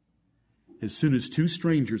 As soon as two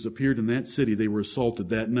strangers appeared in that city, they were assaulted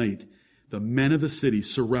that night. The men of the city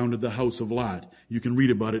surrounded the house of Lot. You can read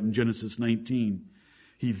about it in Genesis 19.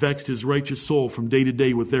 He vexed his righteous soul from day to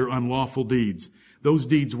day with their unlawful deeds. Those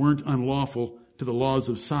deeds weren't unlawful to the laws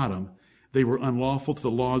of Sodom. They were unlawful to the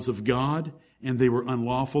laws of God, and they were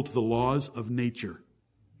unlawful to the laws of nature.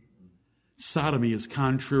 Sodomy is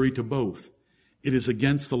contrary to both. It is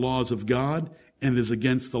against the laws of God, and it is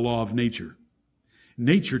against the law of nature.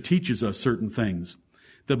 Nature teaches us certain things.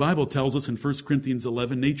 The Bible tells us in 1 Corinthians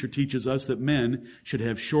 11, nature teaches us that men should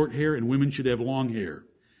have short hair and women should have long hair.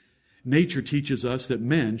 Nature teaches us that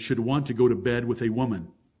men should want to go to bed with a woman.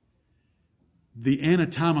 The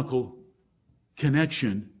anatomical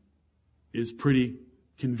connection is pretty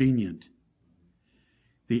convenient.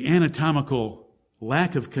 The anatomical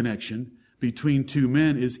lack of connection between two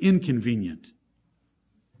men is inconvenient.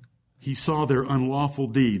 He saw their unlawful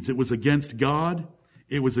deeds. It was against God.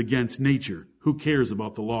 It was against nature. Who cares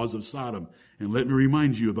about the laws of Sodom? And let me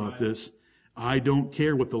remind you about this. I don't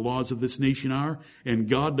care what the laws of this nation are, and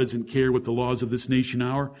God doesn't care what the laws of this nation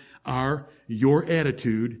are. Your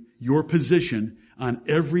attitude, your position on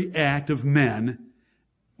every act of men,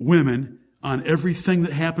 women, on everything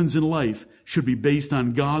that happens in life should be based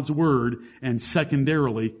on God's word and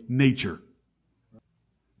secondarily nature.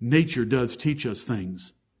 Nature does teach us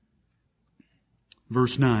things.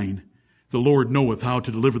 Verse 9, the Lord knoweth how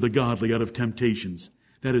to deliver the godly out of temptations.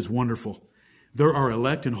 That is wonderful. There are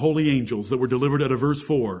elect and holy angels that were delivered out of verse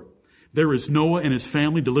 4. There is Noah and his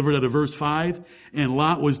family delivered out of verse 5, and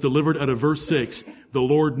Lot was delivered out of verse 6. The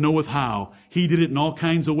Lord knoweth how. He did it in all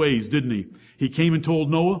kinds of ways, didn't he? He came and told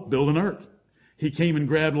Noah, build an ark. He came and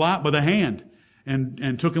grabbed Lot by the hand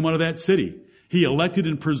and took him out of that city. He elected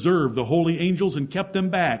and preserved the holy angels and kept them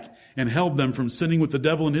back and held them from sinning with the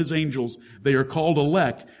devil and his angels. They are called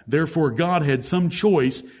elect. Therefore, God had some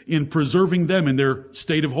choice in preserving them in their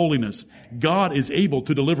state of holiness. God is able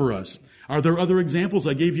to deliver us. Are there other examples?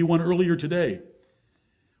 I gave you one earlier today.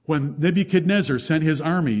 When Nebuchadnezzar sent his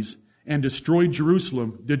armies and destroyed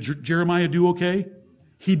Jerusalem, did Jeremiah do okay?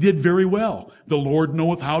 He did very well. The Lord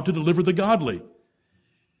knoweth how to deliver the godly.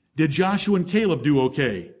 Did Joshua and Caleb do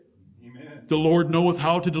okay? Amen. The Lord knoweth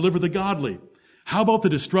how to deliver the godly. How about the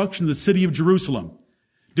destruction of the city of Jerusalem?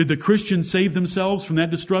 Did the Christians save themselves from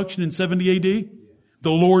that destruction in 70 AD?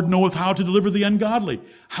 The Lord knoweth how to deliver the ungodly.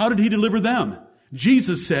 How did he deliver them?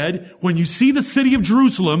 Jesus said, when you see the city of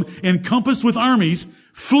Jerusalem encompassed with armies,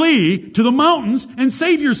 flee to the mountains and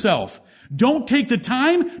save yourself. Don't take the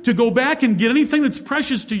time to go back and get anything that's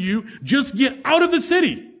precious to you. Just get out of the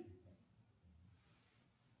city.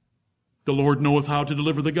 The Lord knoweth how to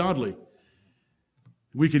deliver the godly.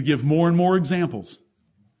 We could give more and more examples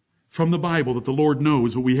from the Bible that the Lord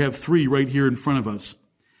knows, but we have 3 right here in front of us.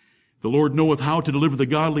 The Lord knoweth how to deliver the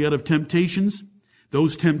godly out of temptations.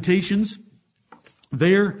 Those temptations,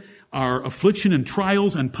 there are affliction and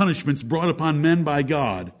trials and punishments brought upon men by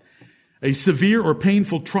God. A severe or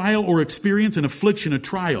painful trial or experience, an affliction, a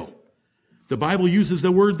trial. The Bible uses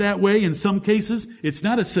the word that way. In some cases, it's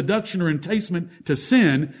not a seduction or enticement to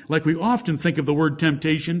sin, like we often think of the word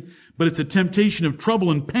temptation, but it's a temptation of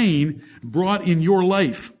trouble and pain brought in your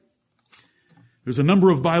life. There's a number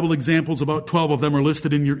of Bible examples, about 12 of them are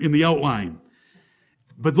listed in the outline.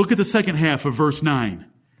 But look at the second half of verse 9.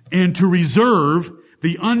 And to reserve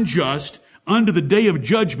the unjust unto the day of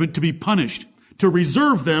judgment to be punished. To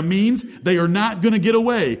reserve them means they are not going to get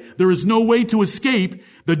away. There is no way to escape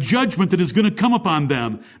the judgment that is going to come upon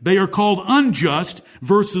them. They are called unjust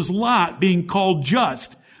versus Lot being called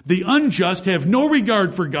just. The unjust have no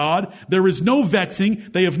regard for God. There is no vexing.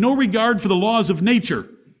 They have no regard for the laws of nature.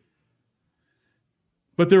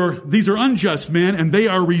 But these are unjust men, and they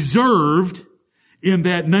are reserved in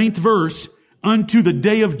that 9th verse unto the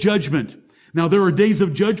day of judgment. Now, there are days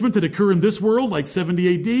of judgment that occur in this world, like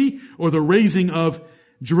 70 AD, or the raising of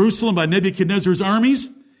Jerusalem by Nebuchadnezzar's armies,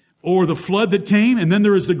 or the flood that came, and then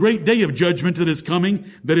there is the great day of judgment that is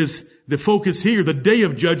coming, that is the focus here, the day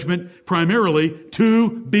of judgment, primarily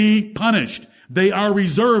to be punished. They are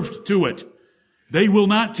reserved to it. They will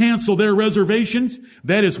not cancel their reservations.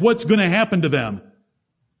 That is what's going to happen to them.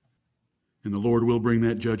 And the Lord will bring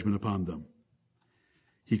that judgment upon them.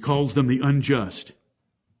 He calls them the unjust.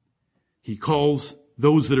 He calls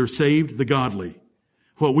those that are saved the godly.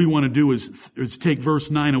 What we want to do is take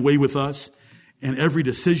verse 9 away with us, and every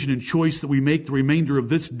decision and choice that we make the remainder of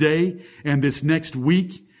this day and this next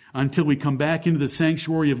week until we come back into the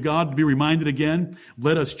sanctuary of God to be reminded again,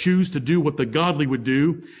 let us choose to do what the godly would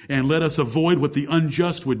do, and let us avoid what the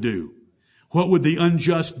unjust would do. What would the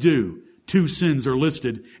unjust do? 2 sins are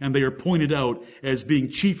listed, and they are pointed out as being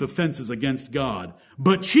chief offenses against God.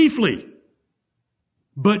 But chiefly,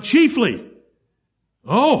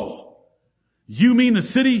 oh, you mean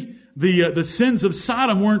the sins of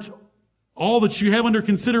Sodom weren't all that you have under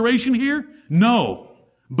consideration here? No.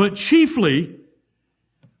 But chiefly,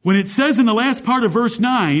 when it says in the last part of verse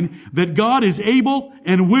 9 that God is able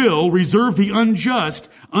and will reserve the unjust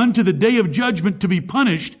unto the day of judgment to be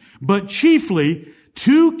punished, but chiefly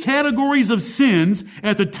 2 categories of sins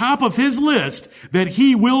at the top of his list that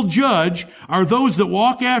he will judge are those that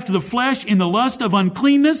walk after the flesh in the lust of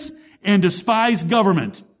uncleanness and despise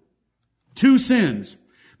government. 2 sins.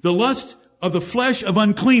 The lust of the flesh of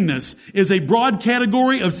uncleanness is a broad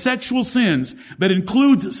category of sexual sins that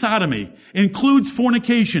includes sodomy, includes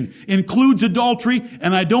fornication, includes adultery,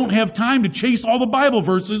 and I don't have time to chase all the Bible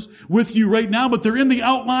verses with you right now, but they're in the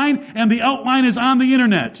outline, and the outline is on the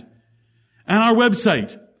internet, on our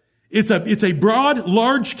website. It's a broad,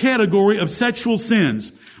 large category of sexual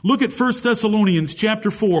sins. Look at 1 Thessalonians chapter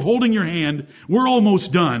 4, holding your hand. We're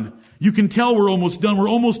almost done. You can tell we're almost done. We're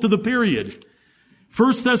almost to the period.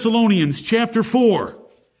 1 Thessalonians chapter 4.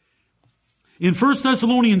 In 1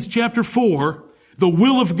 Thessalonians chapter 4, the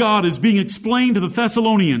will of God is being explained to the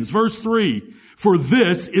Thessalonians. Verse 3, for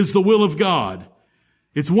this is the will of God.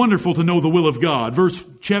 It's wonderful to know the will of God.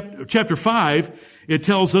 Chapter 5, it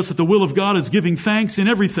tells us that the will of God is giving thanks in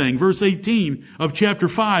everything. Verse 18 of chapter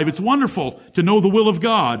 5, it's wonderful to know the will of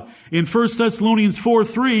God. In 1 Thessalonians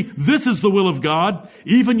 4:3, this is the will of God,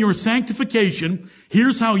 even your sanctification.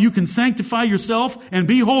 Here's how you can sanctify yourself and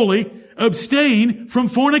be holy. Abstain from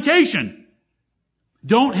fornication.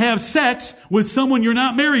 Don't have sex with someone you're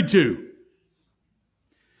not married to.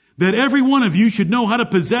 That every one of you should know how to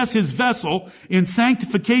possess his vessel in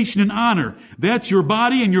sanctification and honor. That's your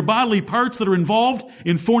body and your bodily parts that are involved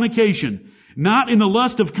in fornication. Not in the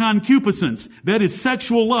lust of concupiscence, that is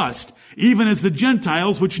sexual lust, even as the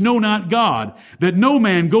Gentiles which know not God, that no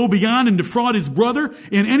man go beyond and defraud his brother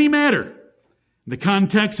in any matter. The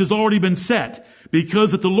context has already been set,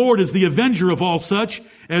 because that the Lord is the avenger of all such,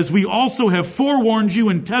 as we also have forewarned you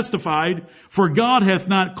and testified, for God hath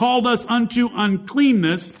not called us unto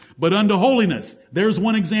uncleanness, but unto holiness. There's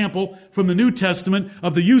one example from the New Testament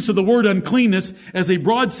of the use of the word uncleanness as a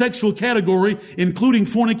broad sexual category, including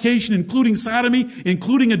fornication, including sodomy,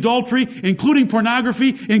 including adultery, including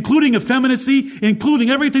pornography, including effeminacy, including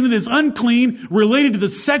everything that is unclean related to the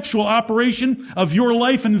sexual operation of your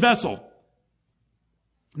life and vessel.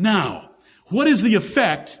 Now, what is the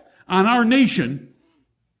effect on our nation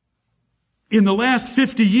in the last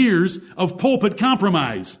 50 years of pulpit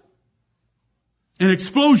compromise? An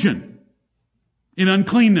explosion in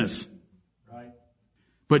uncleanness. Right.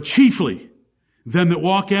 But chiefly, them that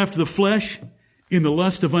walk after the flesh in the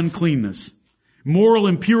lust of uncleanness. Moral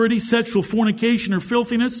impurity, sexual fornication or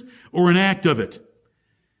filthiness, or an act of it.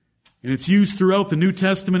 And it's used throughout the New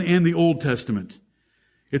Testament and the Old Testament.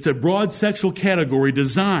 It's a broad sexual category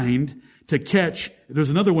designed to catch,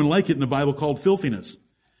 there's another one like it in the Bible called filthiness.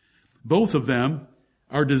 Both of them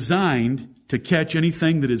are designed to catch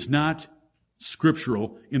anything that is not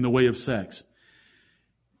scriptural in the way of sex.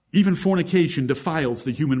 Even fornication defiles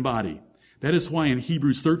the human body. That is why in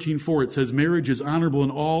Hebrews 13:4 it says marriage is honorable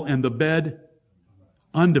in all and the bed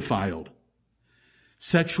undefiled.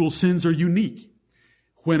 Sexual sins are unique.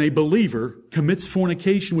 When a believer commits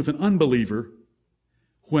fornication with an unbeliever,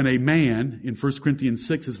 when a man, in 1 Corinthians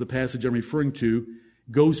 6 is the passage I'm referring to,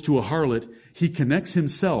 goes to a harlot, he connects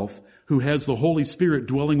himself, who has the Holy Spirit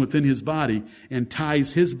dwelling within his body, and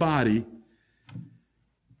ties his body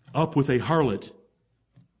up with a harlot.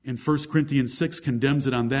 And 1 Corinthians 6 condemns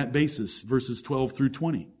it on that basis, verses 12 through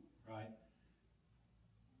 20. Right.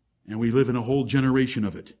 And we live in a whole generation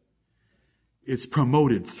of it. It's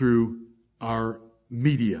promoted through our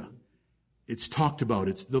media. It's talked about.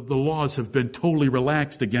 The laws have been totally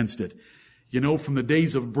relaxed against it. You know, from the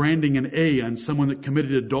days of branding an A on someone that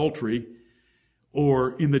committed adultery,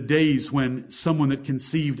 or in the days when someone that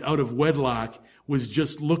conceived out of wedlock was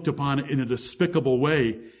just looked upon in a despicable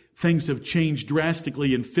way. Things have changed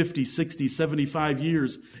drastically in 50, 60, 75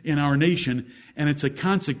 years in our nation, and it's a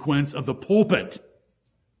consequence of the pulpit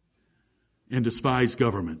and despised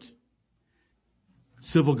government.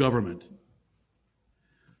 Civil government.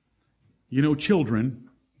 You know, children,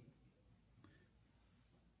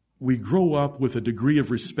 we grow up with a degree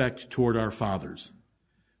of respect toward our fathers.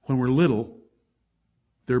 When we're little,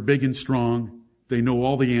 they're big and strong. They know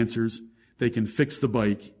all the answers. They can fix the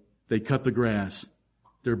bike. They cut the grass.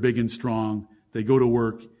 They're big and strong. They go to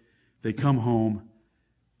work. They come home.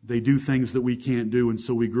 They do things that we can't do, and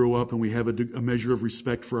so we grow up and we have a measure of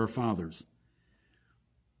respect for our fathers.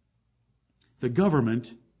 The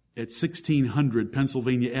government at 1600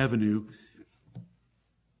 Pennsylvania Avenue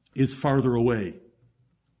is farther away.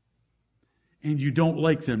 And you don't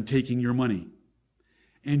like them taking your money.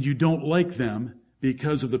 And you don't like them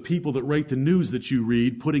because of the people that write the news that you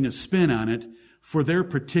read putting a spin on it for their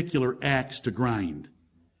particular axe to grind.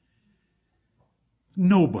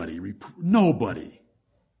 Nobody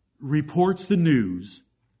reports the news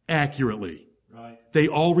accurately. Right. They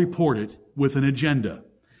all report it with an agenda.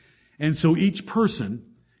 And so each person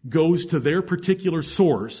goes to their particular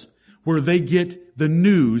source where they get the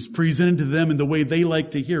news presented to them in the way they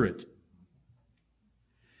like to hear it.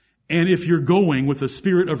 And if you're going with a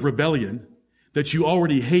spirit of rebellion, that you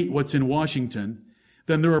already hate what's in Washington,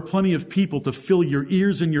 then there are plenty of people to fill your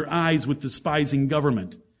ears and your eyes with despising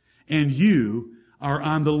government. And you are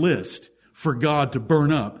on the list for God to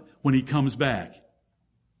burn up when He comes back.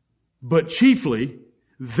 But chiefly,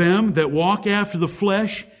 them that walk after the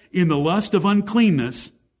flesh in the lust of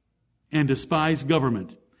uncleanness and despise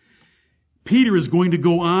government. Peter is going to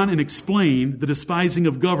go on and explain the despising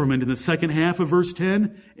of government in the second half of verse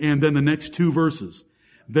 10 and then the next two verses.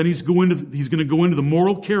 Then he's going to go into the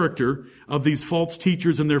moral character of these false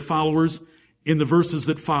teachers and their followers in the verses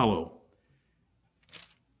that follow.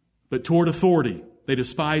 But toward authority, they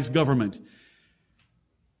despise government.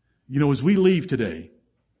 You know, as we leave today,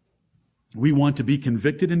 we want to be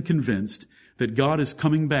convicted and convinced that God is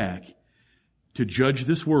coming back to judge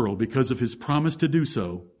this world because of His promise to do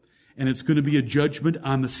so. And it's going to be a judgment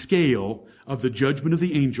on the scale of the judgment of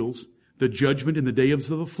the angels, the judgment in the day of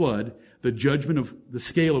the flood, the judgment of the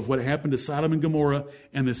scale of what happened to Sodom and Gomorrah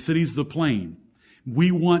and the cities of the plain.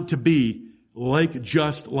 We want to be like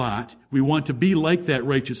just Lot. We want to be like that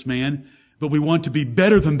righteous man, but we want to be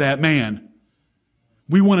better than that man.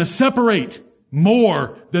 We want to separate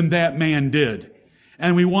more than that man did.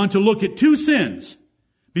 And we want to look at two sins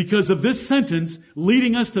because of this sentence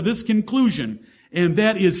leading us to this conclusion, and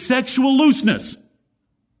that is sexual looseness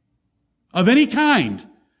of any kind.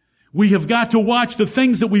 We have got to watch the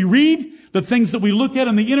things that we read, the things that we look at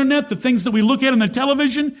on the internet, the things that we look at on the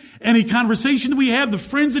television, any conversation that we have, the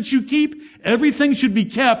friends that you keep. Everything should be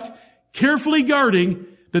kept carefully guarding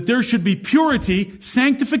that there should be purity,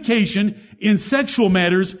 sanctification in sexual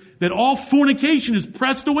matters, that all fornication is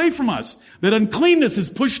pressed away from us, that uncleanness is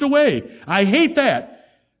pushed away. I hate that.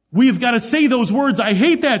 We have got to say those words. I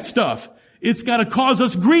hate that stuff. It's got to cause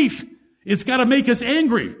us grief. It's got to make us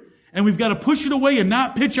angry. And we've got to push it away and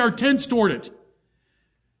not pitch our tents toward it.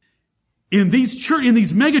 In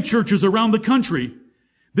these mega churches around the country,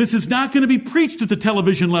 this is not going to be preached at the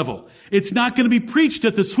television level. It's not going to be preached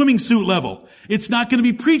at the swimming suit level. It's not going to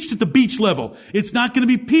be preached at the beach level. It's not going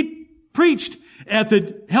to be preached at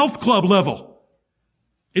the health club level.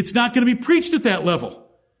 It's not going to be preached at that level.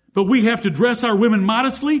 But we have to dress our women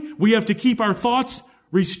modestly. We have to keep our thoughts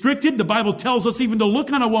restricted. The Bible tells us even to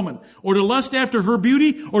look on a woman or to lust after her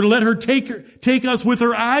beauty or to let her take us with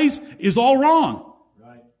her eyes is all wrong.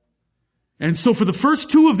 Right. And so for the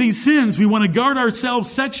first two of these sins, we want to guard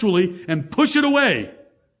ourselves sexually and push it away.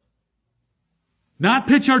 Not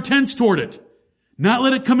pitch our tents toward it. Not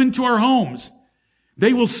let it come into our homes.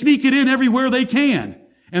 They will sneak it in everywhere they can.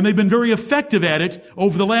 And they've been very effective at it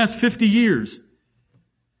over the last 50 years.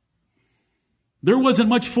 There wasn't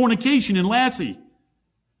much fornication in Lassie.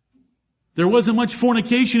 There wasn't much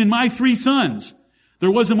fornication in My Three Sons. There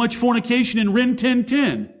wasn't much fornication in Rin Tin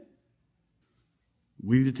Tin.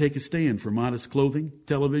 We need to take a stand for modest clothing,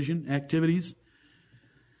 television, activities,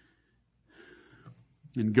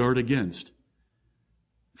 and guard against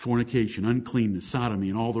fornication, uncleanness, sodomy,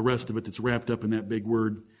 and all the rest of it that's wrapped up in that big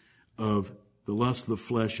word of the lust of the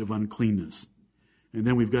flesh of uncleanness. And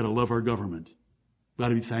then we've got to love our government. We've got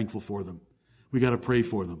to be thankful for them. We've got to pray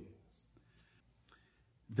for them.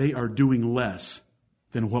 They are doing less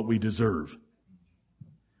than what we deserve.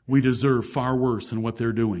 We deserve far worse than what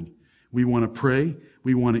they're doing. We want to pray.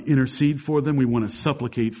 We want to intercede for them. We want to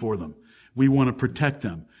supplicate for them. We want to protect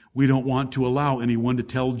them. We don't want to allow anyone to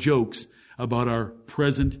tell jokes about our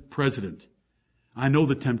present president. I know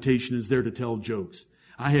the temptation is there to tell jokes.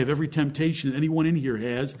 I have every temptation that anyone in here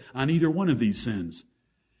has on either one of these sins.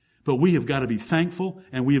 But we have got to be thankful,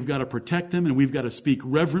 and we have got to protect them, and we've got to speak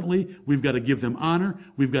reverently. We've got to give them honor.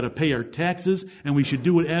 We've got to pay our taxes, and we should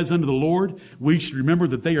do it as unto the Lord. We should remember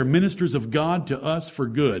that they are ministers of God to us for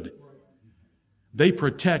good. They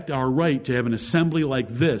protect our right to have an assembly like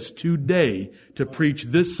this today, to preach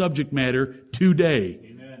this subject matter today.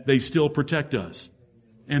 Amen. They still protect us,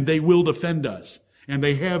 and they will defend us, and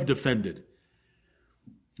they have defended.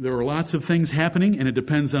 There are lots of things happening, and it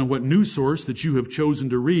depends on what news source that you have chosen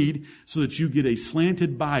to read so that you get a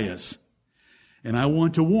slanted bias. And I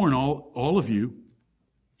want to warn all of you,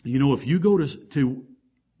 if you go to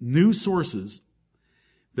news sources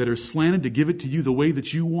that are slanted to give it to you the way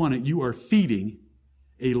that you want it, you are feeding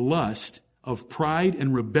a lust of pride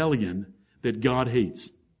and rebellion that God hates.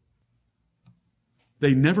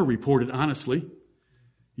 They never report it honestly.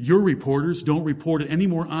 Your reporters don't report it any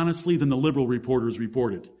more honestly than the liberal reporters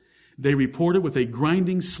report it. They report it with a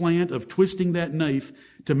grinding slant of twisting that knife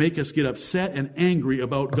to make us get upset and angry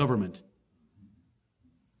about government.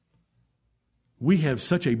 We have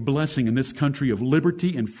such a blessing in this country of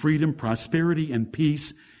liberty and freedom, prosperity and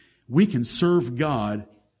peace. We can serve God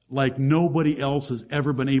like nobody else has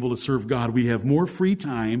ever been able to serve God. We have more free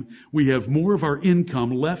time. We have more of our income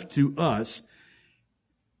left to us.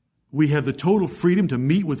 We have the total freedom to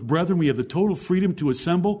meet with brethren. We have the total freedom to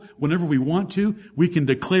assemble whenever we want to. We can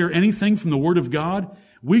declare anything from the Word of God.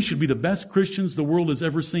 We should be the best Christians the world has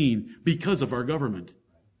ever seen because of our government.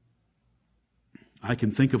 I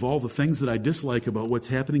can think of all the things that I dislike about what's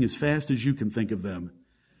happening as fast as you can think of them.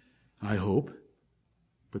 I hope.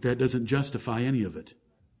 But that doesn't justify any of it.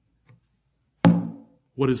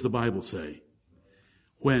 What does the Bible say?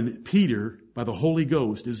 When Peter, by the Holy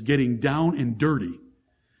Ghost, is getting down and dirty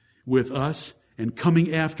with us and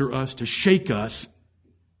coming after us to shake us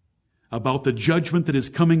about the judgment that is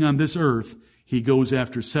coming on this earth, he goes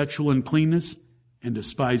after sexual uncleanness and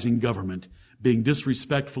despising government, being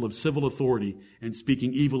disrespectful of civil authority and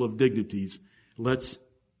speaking evil of dignities. Let's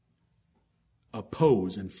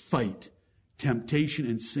oppose and fight temptation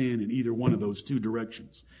and sin in either one of those two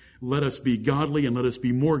directions. Let us be godly, and let us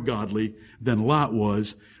be more godly than Lot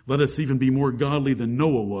was. Let us even be more godly than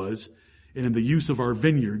Noah was. And in the use of our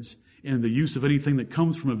vineyards, and in the use of anything that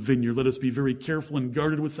comes from a vineyard, let us be very careful and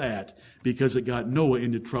guarded with that, because it got Noah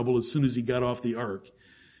into trouble as soon as he got off the ark.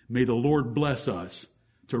 May the Lord bless us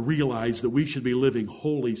to realize that we should be living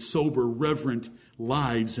holy, sober, reverent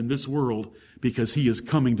lives in this world, because He is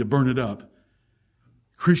coming to burn it up.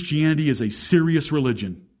 Christianity is a serious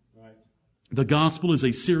religion. Right. The gospel is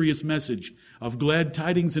a serious message of glad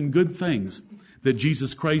tidings and good things that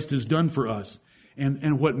Jesus Christ has done for us.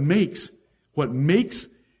 And what makes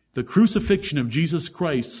the crucifixion of Jesus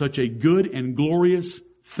Christ such a good and glorious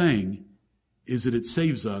thing is that it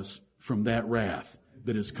saves us from that wrath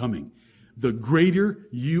that is coming. The greater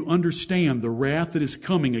you understand the wrath that is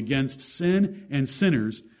coming against sin and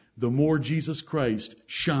sinners, the more Jesus Christ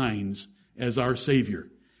shines as our Savior.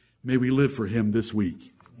 May we live for Him this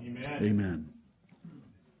week. Amen. Amen.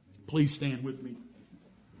 Please stand with me.